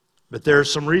 But there are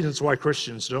some reasons why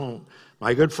Christians don't.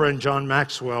 My good friend John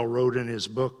Maxwell wrote in his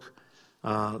book,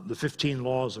 The 15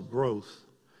 Laws of Growth.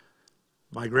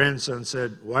 My grandson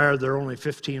said, "Why are there only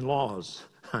 15 laws?"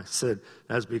 I said,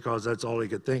 "That's because that's all he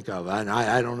could think of."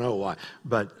 I don't know why,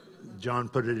 but John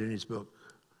put it in his book.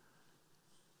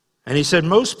 And he said,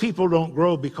 most people don't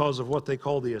grow because of what they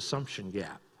call the assumption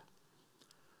gap.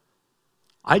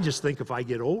 I just think if I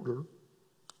get older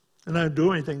and I don't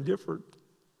do anything different,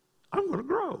 I'm going to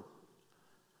grow.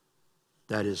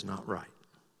 That is not right.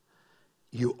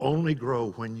 You only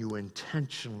grow when you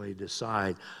intentionally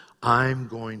decide, I'm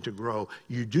going to grow.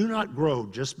 You do not grow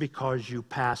just because you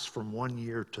pass from one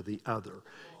year to the other.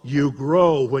 You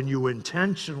grow when you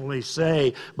intentionally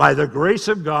say, by the grace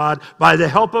of God, by the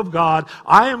help of God,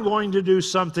 I am going to do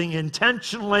something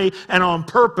intentionally and on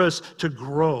purpose to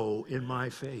grow in my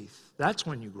faith. That's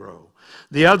when you grow.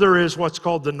 The other is what's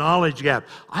called the knowledge gap.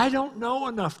 I don't know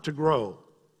enough to grow.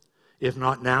 If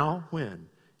not now, when?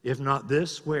 If not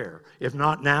this, where? If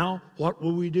not now, what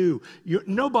will we do?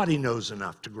 Nobody knows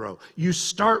enough to grow. You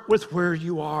start with where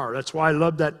you are. That's why I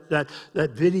love that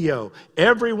video.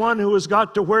 Everyone who has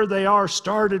got to where they are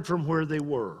started from where they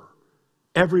were.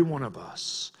 Every one of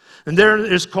us. And there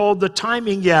is called the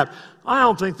timing gap. I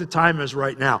don't think the time is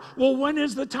right now. Well, when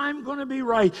is the time going to be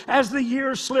right? As the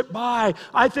years slip by,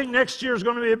 I think next year is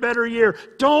going to be a better year.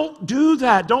 Don't do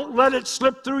that. Don't let it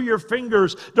slip through your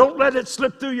fingers. Don't let it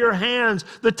slip through your hands.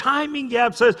 The timing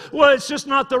gap says, well, it's just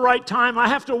not the right time. I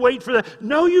have to wait for that.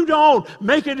 No, you don't.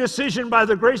 Make a decision by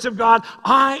the grace of God.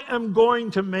 I am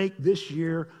going to make this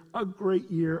year a great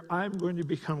year. I'm going to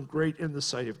become great in the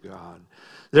sight of God.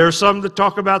 There are some that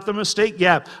talk about the mistake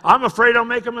gap. I'm afraid I'll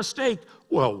make a mistake.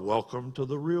 Well, welcome to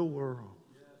the real world.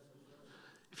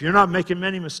 If you're not making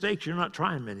many mistakes, you're not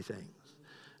trying many things.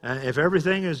 And if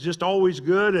everything is just always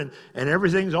good and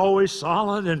everything's always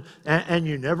solid and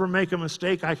you never make a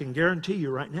mistake, I can guarantee you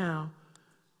right now,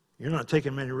 you're not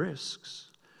taking many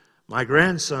risks. My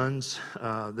grandsons,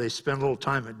 they spend a little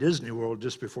time at Disney World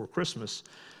just before Christmas.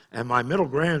 And my middle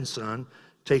grandson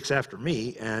takes after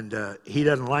me, and he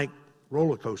doesn't like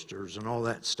roller coasters and all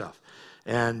that stuff.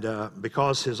 And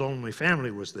because his only family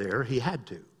was there, he had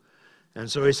to. And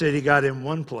so he said he got in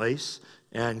one place,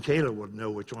 and Kayla would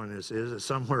know which one this is. It's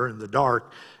somewhere in the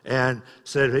dark, and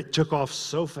said it took off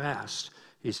so fast.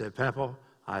 He said, "Papa,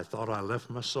 I thought I left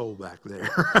my soul back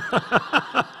there."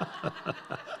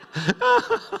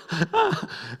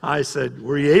 I said,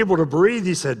 "Were you able to breathe?"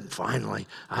 He said, "Finally,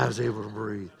 I was able to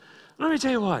breathe." Let me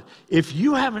tell you what, if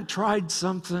you haven't tried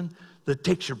something that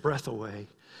takes your breath away,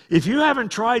 if you haven't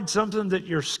tried something that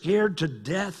you're scared to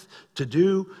death to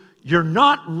do, you're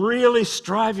not really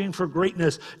striving for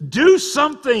greatness. Do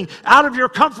something out of your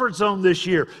comfort zone this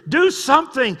year. Do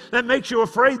something that makes you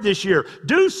afraid this year.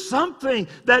 Do something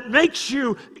that makes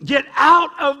you get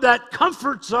out of that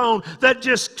comfort zone that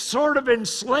just sort of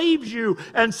enslaves you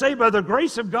and say, by the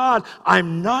grace of God,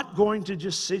 I'm not going to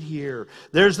just sit here.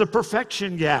 There's the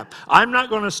perfection gap. I'm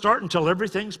not going to start until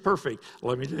everything's perfect.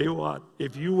 Let me tell you what,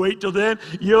 if you wait till then,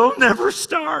 you'll never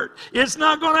start. It's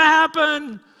not going to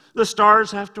happen. The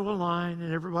stars have to align,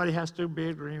 and everybody has to be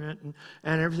in agreement,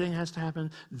 and everything has to happen.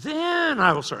 Then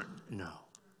I will start. No.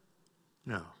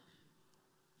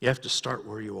 You have to start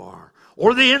where you are.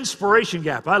 Or the inspiration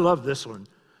gap. I love this one.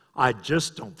 I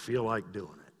just don't feel like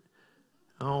doing it.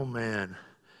 Oh, man.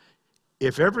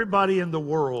 If everybody in the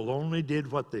world only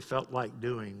did what they felt like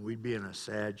doing, we'd be in a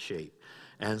sad shape.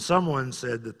 And someone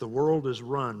said that the world is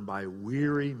run by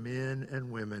weary men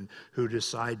and women who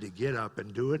decide to get up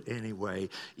and do it anyway,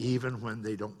 even when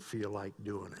they don't feel like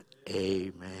doing it.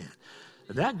 Amen.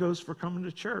 And that goes for coming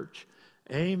to church.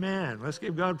 Amen. Let's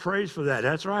give God praise for that.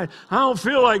 That's right. I don't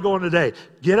feel like going today.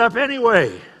 Get up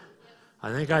anyway.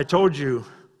 I think I told you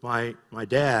my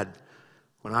dad,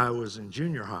 when I was in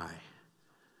junior high,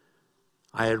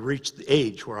 I had reached the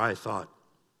age where I thought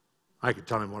I could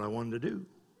tell him what I wanted to do.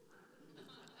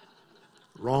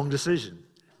 Wrong decision,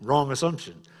 wrong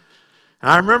assumption. And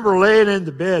I remember laying in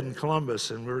the bed in Columbus,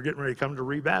 and we were getting ready to come to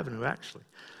Reeve Avenue, actually.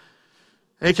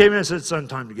 And he came in and said, "Son,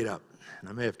 time to get up." And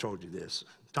I may have told you this.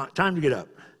 Time to get up.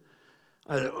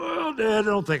 I said, "Well, Dad, I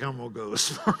don't think I'm going to go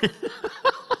this morning."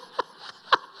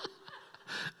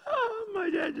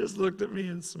 guy just looked at me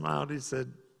and smiled. He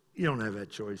said, you don't have that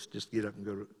choice. Just get up and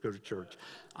go to church.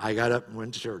 I got up and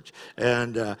went to church.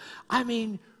 And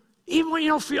even when you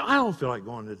don't feel, I don't feel like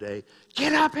going today.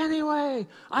 Get up anyway.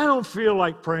 I don't feel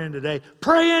like praying today.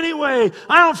 Pray anyway.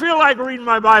 I don't feel like reading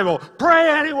my Bible. Pray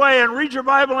anyway and read your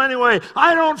Bible anyway.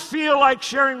 I don't feel like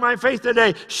sharing my faith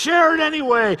today. Share it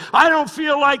anyway. I don't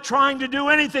feel like trying to do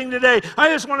anything today. I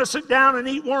just want to sit down and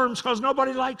eat worms because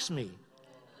nobody likes me.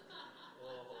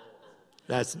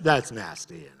 That's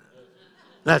nasty, isn't it?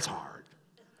 That's hard.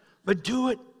 But do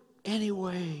it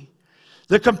anyway.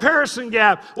 The comparison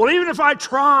gap. Well, even if I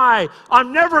try,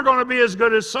 I'm never going to be as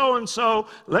good as so-and-so.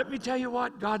 Let me tell you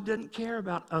what, God didn't care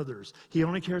about others. He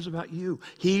only cares about you.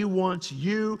 He wants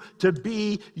you to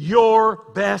be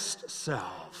your best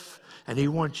self. And He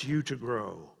wants you to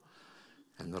grow.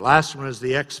 And the last one is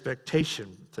the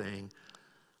expectation thing.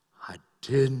 I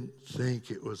didn't think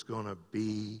it was going to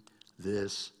be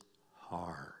this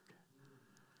hard.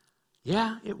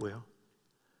 Yeah, it will.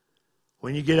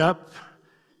 When you get up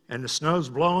and the snow's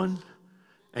blowing,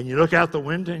 and you look out the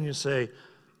window and you say,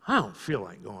 I don't feel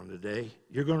like going today,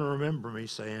 you're going to remember me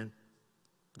saying,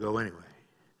 go anyway.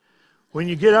 When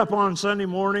you get up on Sunday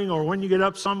morning, or when you get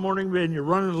up some morning and you're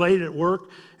running late at work,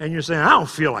 and you're saying, I don't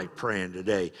feel like praying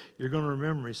today, you're going to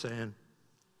remember me saying,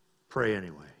 pray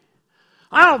anyway.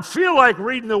 I don't feel like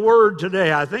reading the Word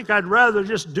today. I think I'd rather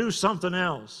just do something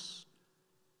else.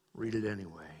 Read it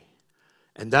anyway.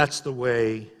 And that's the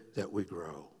way that we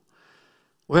grow.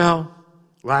 Well,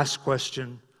 last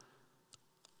question.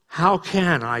 How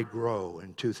can I grow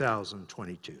in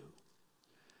 2022?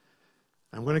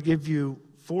 I'm going to give you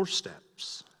 4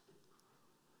 steps.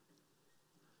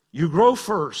 You grow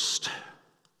first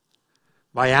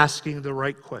by asking the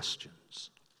right questions.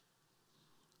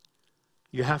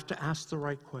 You have to ask the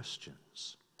right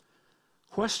questions.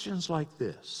 Questions like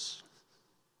this.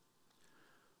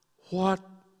 What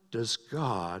does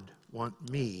God want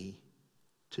me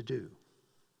to do?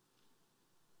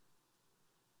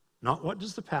 Not what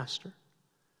does the pastor,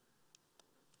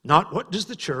 not what does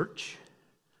the church,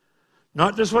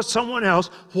 not just what someone else.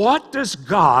 What does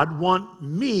God want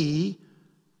me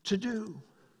to do?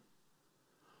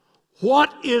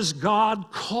 What is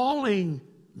God calling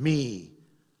me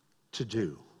to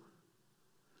do?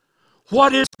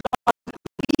 What is God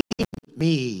leading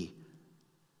me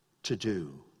to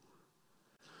do?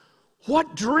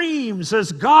 What dreams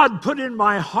has God put in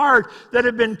my heart that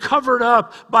have been covered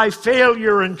up by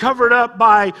failure and covered up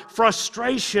by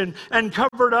frustration and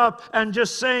covered up and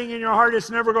just saying in your heart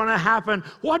it's never going to happen?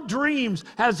 What dreams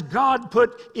has God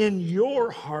put in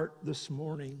your heart this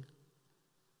morning?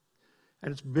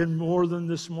 And it's been more than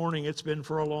this morning. It's been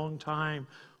for a long time.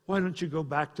 Why don't you go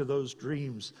back to those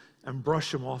dreams and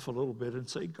brush them off a little bit and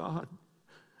say, God,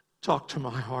 talk to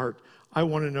my heart. I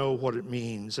want to know what it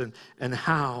means and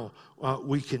how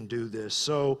we can do this.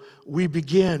 So we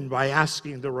begin by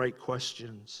asking the right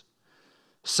questions.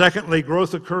 Secondly,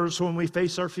 growth occurs when we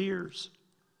face our fears.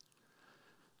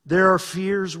 There are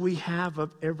fears we have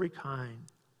of every kind.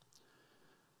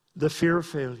 The fear of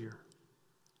failure.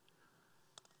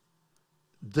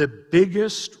 The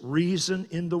biggest reason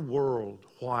in the world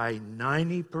why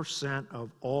 90%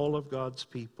 of all of God's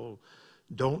people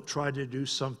don't try to do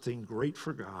something great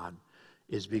for God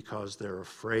is because they're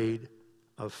afraid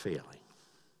of failing.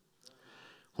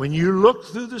 When you look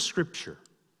through the Scripture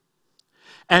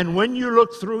and when you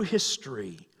look through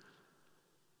history,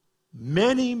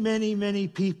 many, many, many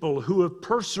people who have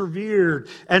persevered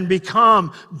and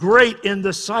become great in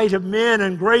the sight of men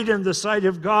and great in the sight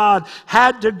of God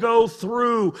had to go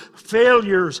through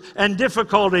failures and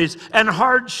difficulties and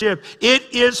hardship.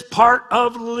 It is part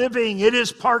of living. It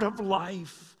is part of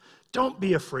life. Don't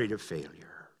be afraid of failure.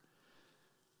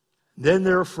 Then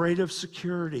they're afraid of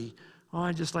security. Oh,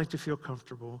 I just like to feel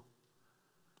comfortable.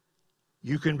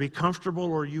 You can be comfortable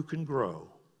or you can grow.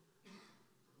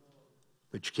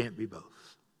 But you can't be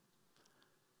both.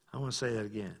 I want to say that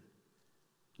again.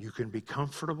 You can be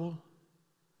comfortable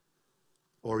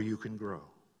or you can grow.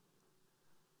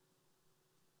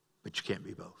 But you can't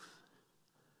be both.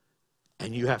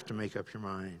 And you have to make up your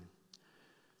mind.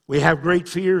 We have great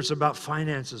fears about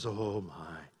finances. Oh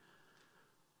my,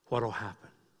 what'll happen?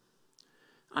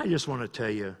 I just want to tell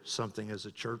you something as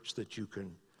a church that you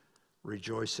can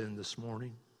rejoice in this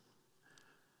morning.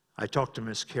 I talked to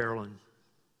Miss Carolyn,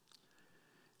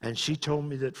 and she told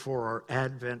me that for our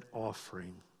Advent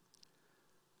offering,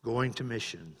 going to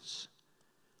missions,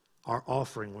 our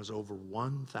offering was over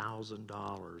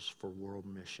 $1,000 for world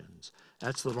missions.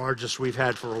 That's the largest we've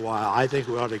had for a while. I think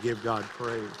we ought to give God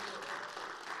praise.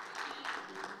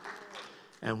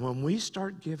 And when we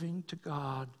start giving to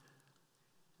God,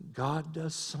 God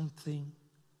does something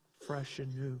fresh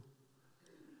and new.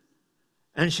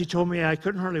 And she told me, I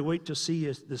couldn't hardly wait to see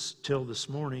you till this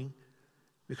morning,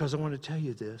 because I want to tell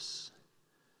you this,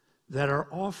 that our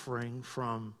offering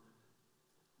from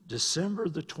December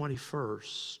the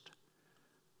 21st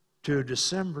to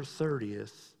December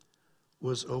 30th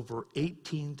was over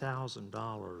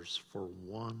 $18,000 for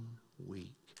 1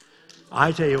 week.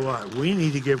 I tell you what, we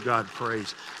need to give God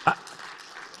praise.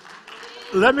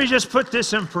 Let me just put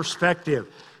this in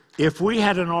perspective. If we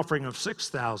had an offering of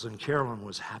 $6,000, Carolyn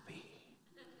was happy.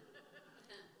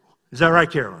 Is that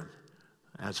right, Carolyn?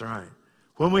 That's right.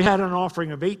 When we had an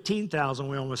offering of $18,000,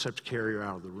 we almost have to carry her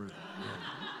out of the room. Yeah.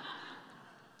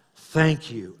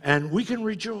 Thank you. And we can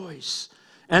rejoice.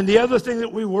 And the other thing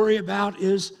that we worry about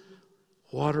is,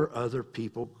 what are other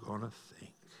people going to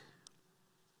think?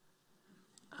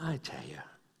 I tell you,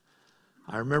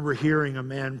 I remember hearing a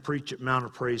man preach at Mount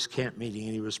of Praise camp meeting,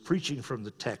 and he was preaching from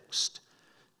the text.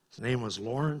 His name was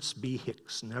Lawrence B.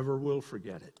 Hicks. Never will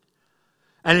forget it.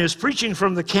 And he was preaching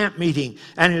from the camp meeting,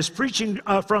 and he was preaching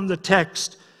from the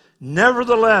text,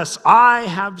 "Nevertheless, I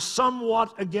have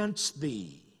somewhat against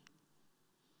thee."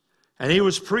 And he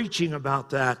was preaching about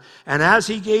that. And as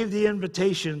he gave the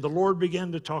invitation, the Lord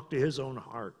began to talk to his own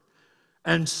heart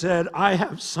and said, I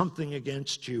have something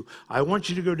against you. I want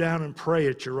you to go down and pray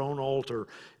at your own altar.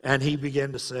 And he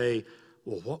began to say,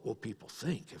 well, what will people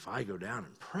think if I go down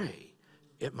and pray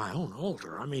at my own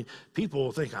altar? I mean, people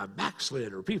will think I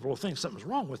backslid, or people will think something's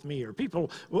wrong with me, or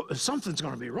something's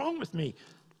going to be wrong with me.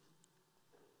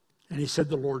 And he said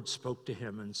the Lord spoke to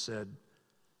him and said,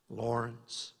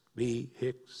 Lawrence B.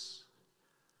 Hicks,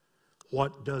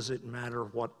 what does it matter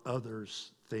what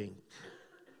others think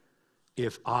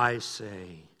if I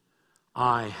say,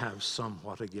 I have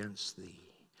somewhat against thee?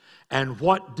 And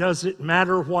what does it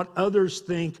matter what others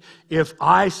think if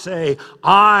I say,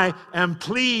 I am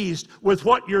pleased with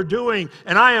what you're doing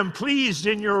and I am pleased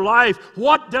in your life?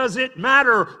 What does it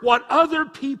matter what other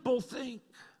people think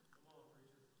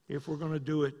if we're going to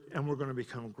do it and we're going to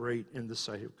become great in the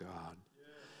sight of God?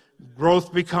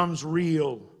 Growth becomes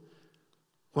real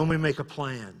when we make a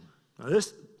plan. Now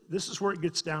this is where it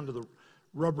gets down to the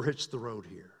rubber hits the road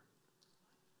here.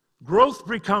 Growth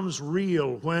becomes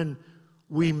real when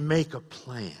we make a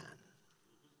plan.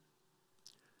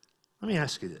 Let me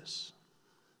ask you this.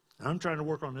 I'm trying to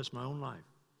work on this in my own life.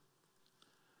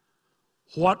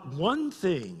 What one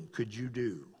thing could you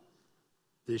do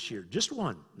this year? Just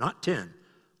one, not 10,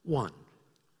 one,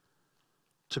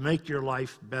 to make your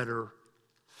life better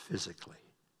physically?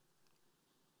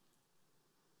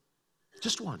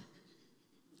 Just one.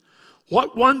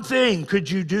 What one thing could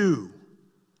you do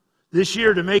this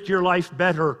year to make your life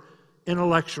better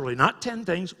intellectually? Not 10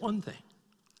 things, one thing.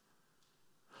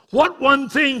 What one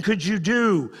thing could you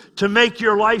do to make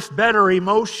your life better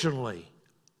emotionally?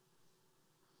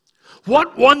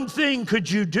 What one thing could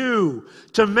you do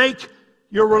to make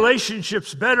your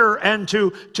relationships better and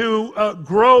to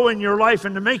grow in your life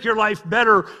and to make your life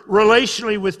better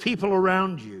relationally with people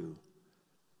around you?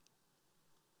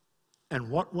 And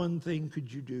what one thing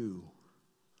could you do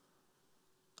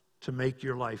to make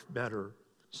your life better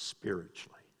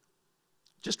spiritually?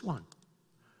 Just one.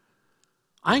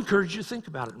 I encourage you to think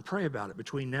about it and pray about it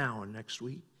between now and next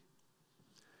week.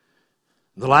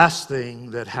 The last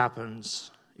thing that happens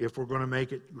if we're going to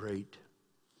make it great,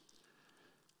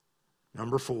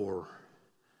 number 4,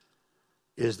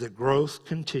 is that growth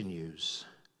continues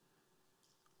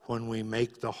when we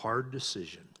make the hard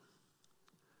decision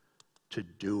to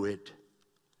do it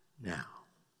now.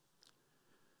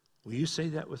 Will you say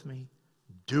that with me?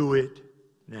 Do it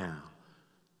now.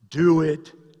 Do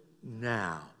it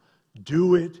now.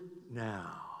 Do it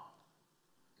now.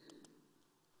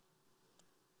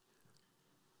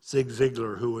 Zig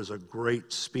Ziglar, who was a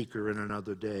great speaker in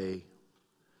another day,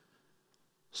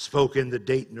 spoke in the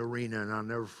Dayton Arena, and I'll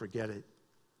never forget it.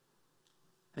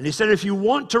 And he said, if you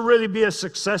want to really be a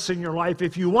success in your life,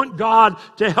 if you want God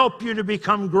to help you to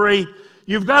become great,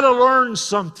 you've got to learn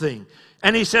something.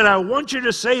 And he said, I want you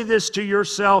to say this to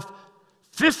yourself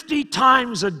 50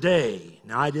 times a day.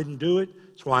 Now, I didn't do it.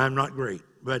 That's why I'm not great.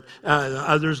 But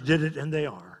others did it, and they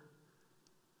are.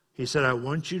 He said, I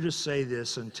want you to say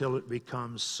this until it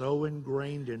becomes so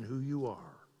ingrained in who you are.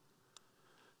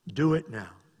 Do it now.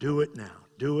 Do it now.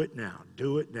 Do it now.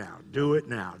 Do it now. Do it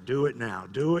now. Do it now.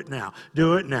 Do it now.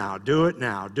 Do it now. Do it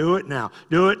now. Do it now.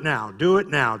 Do it now. Do it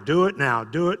now. Do it now.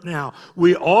 Do it now.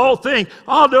 We all think,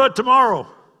 I'll do it tomorrow.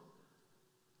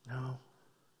 No.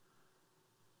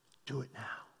 Do it now.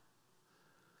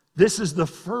 This is the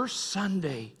first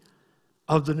Sunday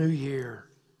of the new year.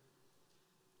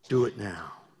 Do it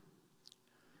now.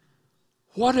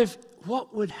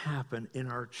 What would happen in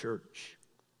our church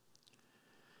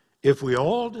if we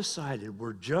all decided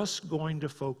we're just going to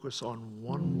focus on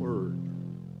one word?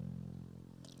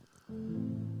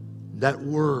 That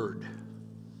word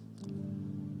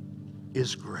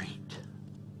is great.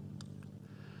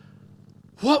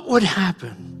 What would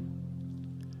happen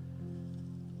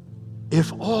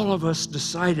if all of us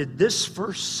decided this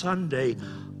first Sunday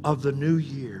of the new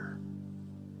year,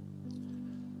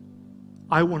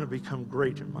 I want to become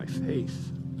great in my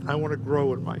faith, and I want to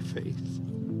grow in my faith.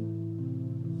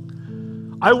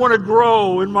 I want to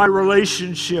grow in my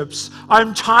relationships.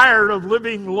 I'm tired of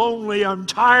living lonely. I'm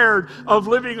tired of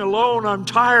living alone. I'm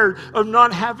tired of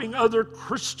not having other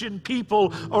Christian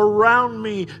people around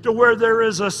me to where there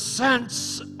is a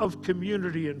sense of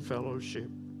community and fellowship.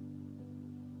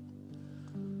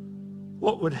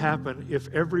 What would happen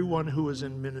if everyone who is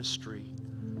in ministry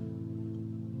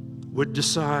would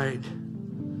decide,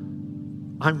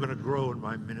 I'm going to grow in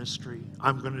my ministry.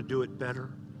 I'm going to do it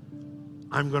better.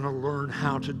 I'm going to learn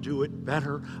how to do it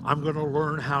better. I'm going to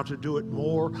learn how to do it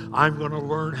more. I'm going to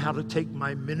learn how to take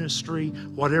my ministry,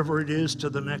 whatever it is, to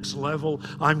the next level.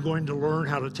 I'm going to learn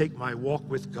how to take my walk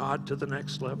with God to the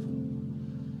next level.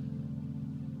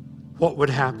 What would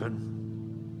happen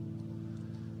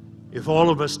if all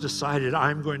of us decided,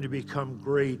 I'm going to become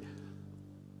great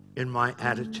in my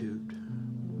attitude?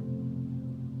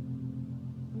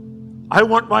 I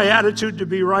want my attitude to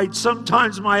be right.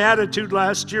 Sometimes my attitude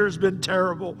last year has been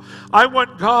terrible. I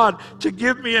want God to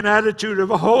give me an attitude of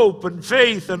hope and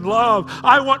faith and love.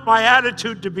 I want my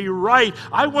attitude to be right.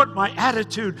 I want my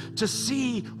attitude to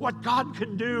see what God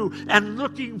can do and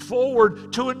looking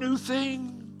forward to a new thing.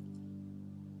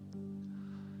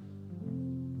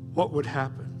 What would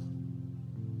happen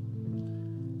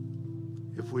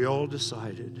if we all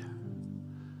decided,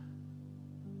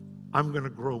 I'm going to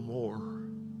grow more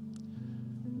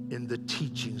in the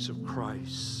teachings of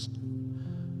Christ.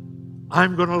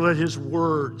 I'm going to let His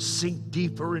Word sink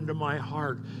deeper into my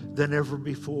heart than ever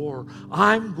before.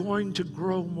 I'm going to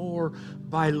grow more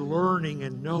by learning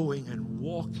and knowing and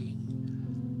walking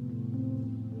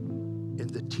in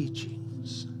the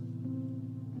teachings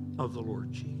of the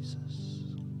Lord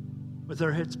Jesus. With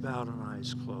our heads bowed and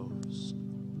eyes closed,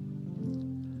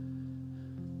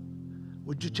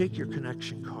 would you take your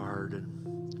connection card, and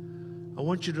I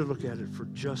want you to look at it for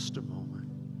just a moment.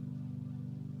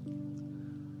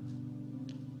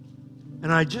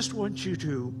 And I just want you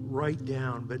to write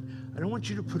down, but I don't want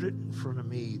you to put it in front of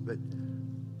me, but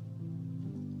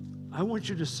I want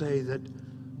you to say that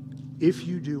if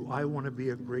you do, I want to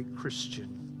be a great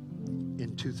Christian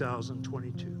in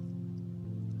 2022.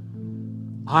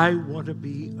 I want to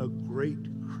be a great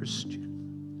Christian.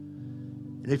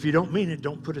 And if you don't mean it,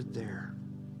 don't put it there.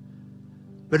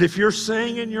 But if you're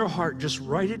saying in your heart, just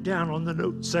write it down on the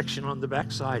note section on the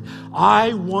back side.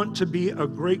 I want to be a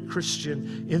great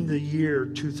Christian in the year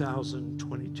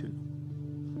 2022.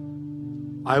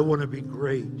 I want to be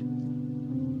great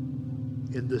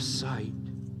in the sight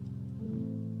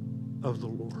of the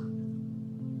Lord.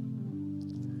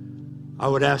 I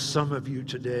would ask some of you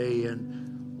today,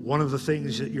 and one of the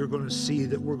things that you're going to see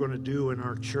that we're going to do in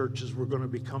our church is we're going to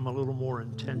become a little more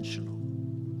intentional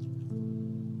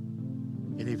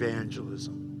in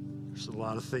evangelism. There's a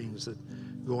lot of things that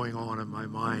going on in my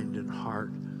mind and heart,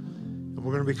 and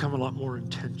we're going to become a lot more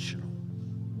intentional.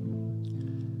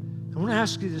 I want to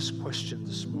ask you this question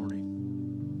this morning,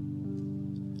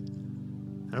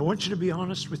 and I want you to be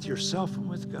honest with yourself and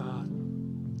with God.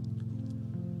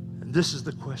 And this is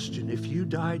the question: if you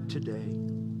died today,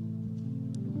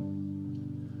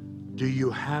 do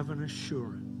you have an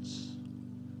assurance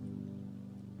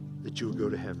that you will go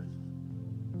to heaven?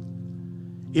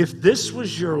 If this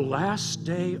was your last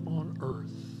day on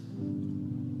earth,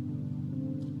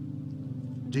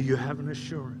 do you have an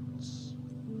assurance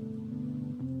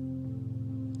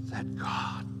that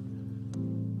God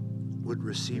would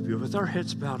receive you? With our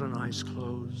heads bowed and eyes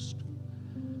closed,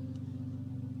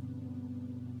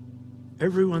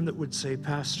 everyone that would say,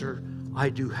 Pastor, I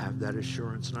do have that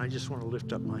assurance, and I just want to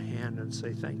lift up my hand and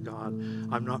say, thank God.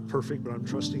 I'm not perfect, but I'm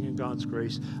trusting in God's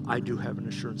grace. I do have an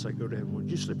assurance I go to heaven. Would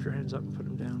you slip your hands up and put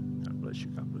them down? God bless you.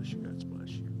 God bless you. God bless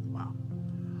you. Wow.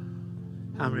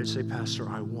 How many say, Pastor,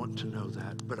 I want to know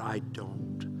that, but I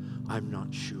don't. I'm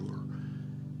not sure.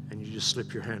 And you just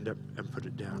slip your hand up and put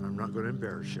it down. I'm not going to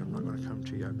embarrass you. I'm not going to come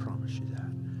to you. I promise you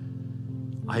that.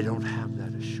 I don't have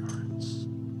that assurance,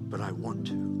 but I want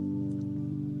to.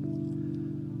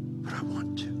 But I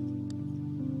want to.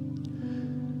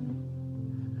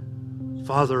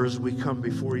 Father, as we come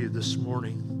before you this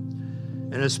morning,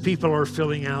 and as people are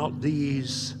filling out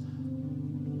these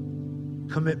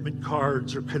commitment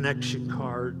cards or connection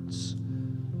cards.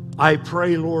 I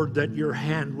pray, Lord, that your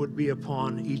hand would be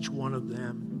upon each one of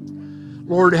them.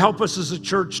 Lord, help us as a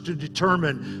church to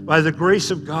determine, by the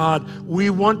grace of God, we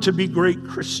want to be great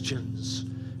Christians.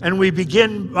 And we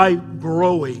begin by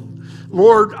growing.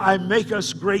 Lord, make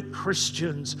us great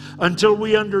Christians until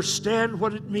we understand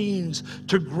what it means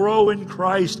to grow in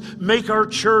Christ. Make our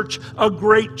church a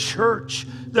great church,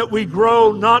 that we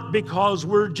grow not because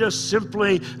we're just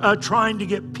simply trying to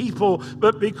get people,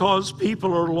 but because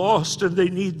people are lost and they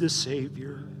need the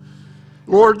Savior.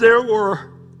 Lord, there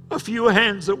were a few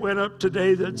hands that went up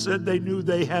today that said they knew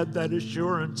they had that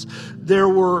assurance. There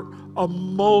were a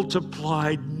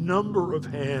multiplied number of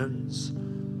hands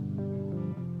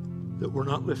that were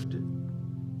not lifted.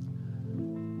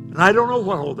 And I don't know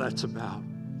what all that's about.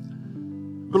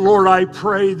 But Lord, I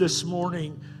pray this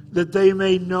morning that they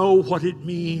may know what it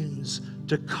means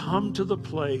to come to the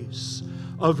place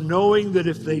of knowing that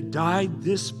if they died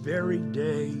this very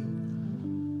day,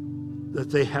 that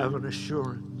they have an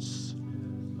assurance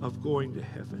of going to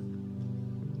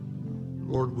heaven.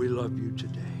 Lord, we love you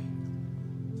today.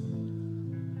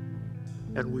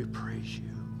 And we praise you.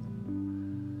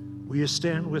 Will you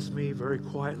stand with me very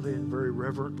quietly and very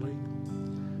reverently?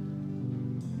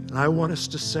 And I want us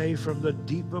to say from the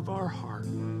deep of our heart,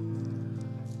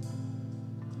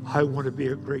 I want to be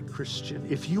a great Christian.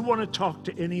 If you want to talk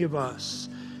to any of us,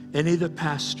 any of the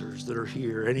pastors that are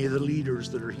here, any of the leaders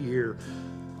that are here,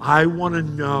 I want to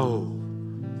know.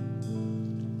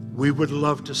 We would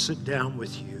love to sit down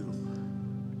with you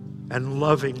and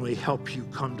lovingly help you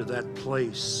come to that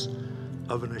place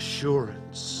of an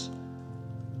assurance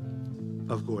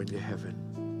of going to heaven.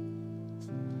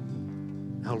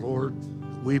 Now, Lord,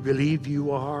 we believe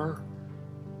you are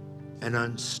an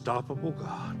unstoppable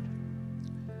God.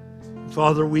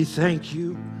 Father, we thank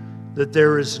you that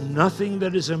there is nothing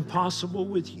that is impossible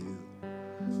with you.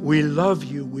 We love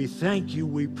you, we thank you,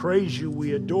 we praise you,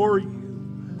 we adore you,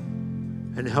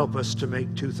 and help us to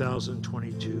make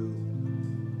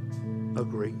 2022 a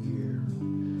great year.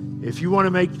 If you want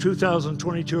to make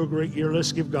 2022 a great year,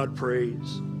 let's give God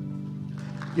praise.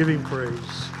 Give him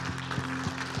praise.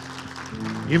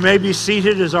 You may be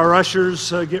seated as our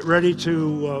ushers get ready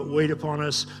to wait upon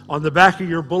us. On the back of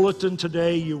your bulletin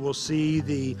today, you will see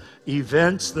the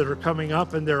events that are coming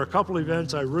up, and there are a couple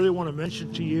events I really want to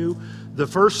mention to you. The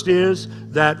first is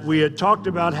that we had talked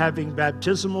about having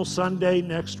Baptismal Sunday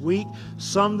next week.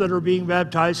 Some that are being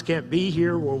baptized can't be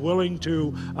here. We're willing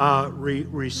to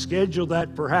reschedule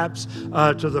that perhaps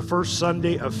to the first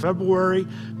Sunday of February.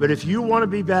 But if you want to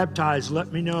be baptized,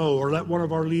 let me know, or let one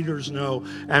of our leaders know,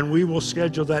 and we will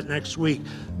schedule that next week.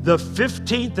 The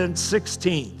 15th and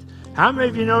 16th. How many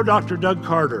of you know Dr. Doug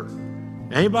Carter?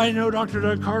 Anybody know Dr.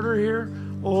 Doug Carter here?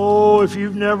 Oh, if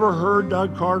you've never heard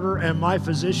Doug Carter and my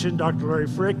physician, Dr. Larry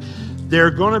Frick, they're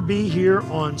going to be here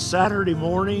on Saturday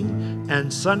morning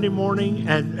and Sunday morning,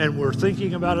 and we're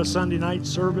thinking about a Sunday night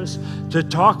service to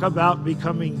talk about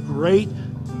becoming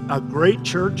a great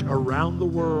church around the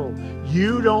world.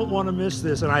 You don't want to miss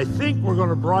this, and I think we're going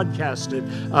to broadcast it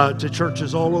to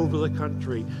churches all over the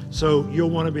country, so you'll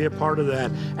want to be a part of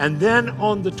that. And then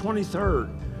on the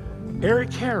 23rd,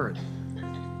 Eric Herod,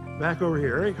 back over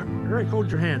here. Eric,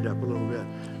 hold your hand up a little bit.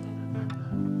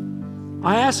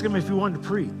 I asked him if he wanted to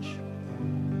preach.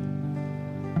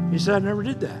 He said, I never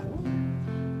did that.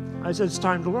 I said, it's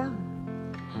time to learn.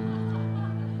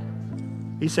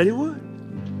 He said he would.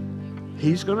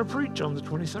 He's going to preach on the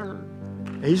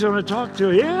 23rd. He's going to talk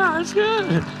to, yeah, that's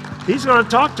good. He's going to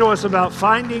talk to us about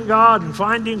finding God and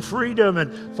finding freedom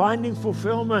and finding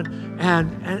fulfillment.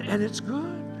 And it's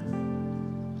good.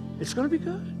 It's going to be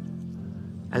good.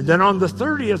 And then on the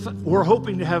 30th, we're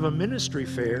hoping to have a ministry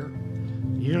fair.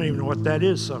 You don't even know what that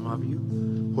is, some of you,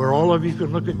 where all of you can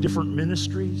look at different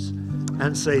ministries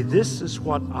and say, this is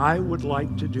what I would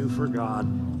like to do for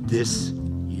God this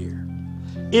year.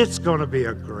 It's going to be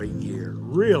a great year,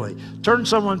 really. Turn to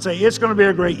someone and say, it's going to be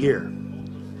a great year.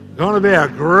 Going to be a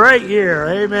great year.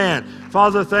 Amen.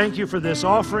 Father, thank you for this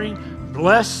offering.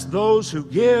 Bless those who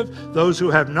give, those who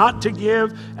have not to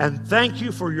give, and thank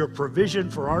you for your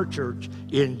provision for our church.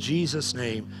 In Jesus'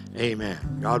 name, amen.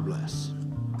 God bless.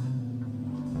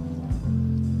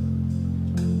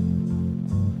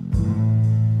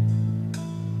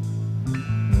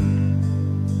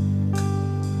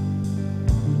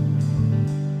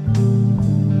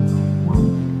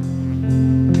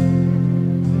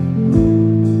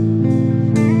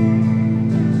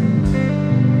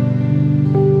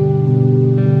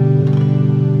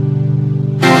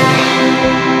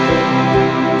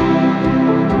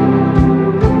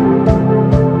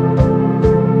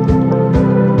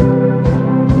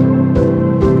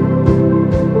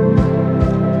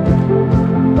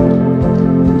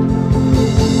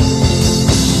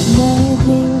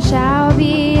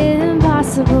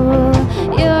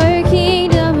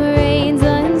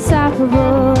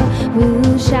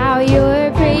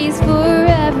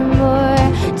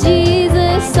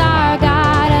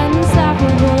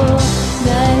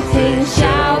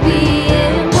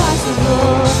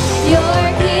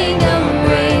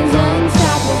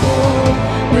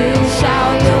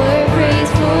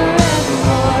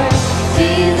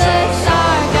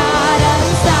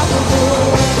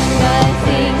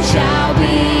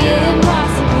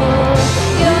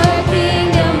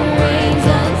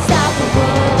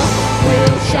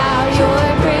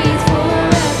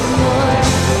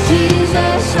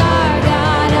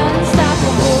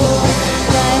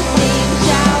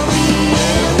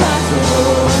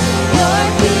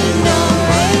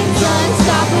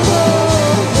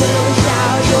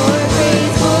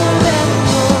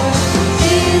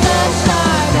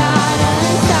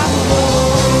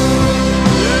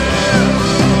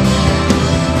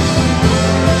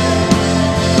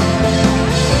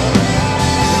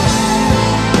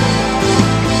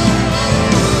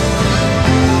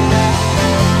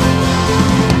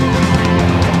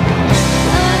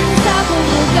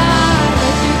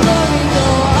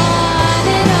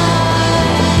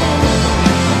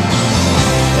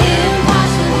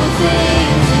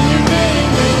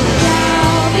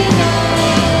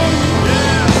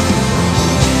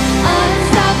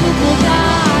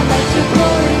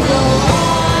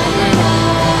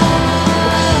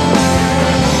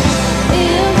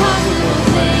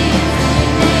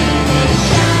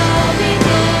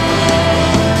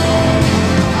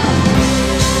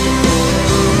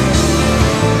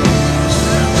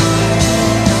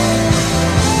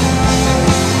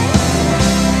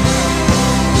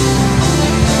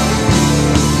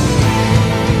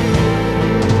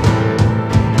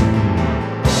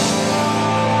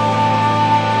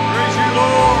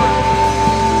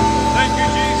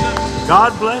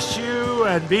 God bless you,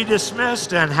 and be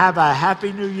dismissed, and have a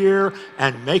happy new year,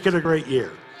 and make it a great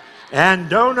year. And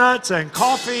donuts and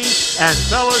coffee and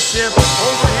fellowship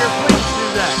over here, please do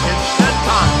that and spend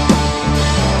time.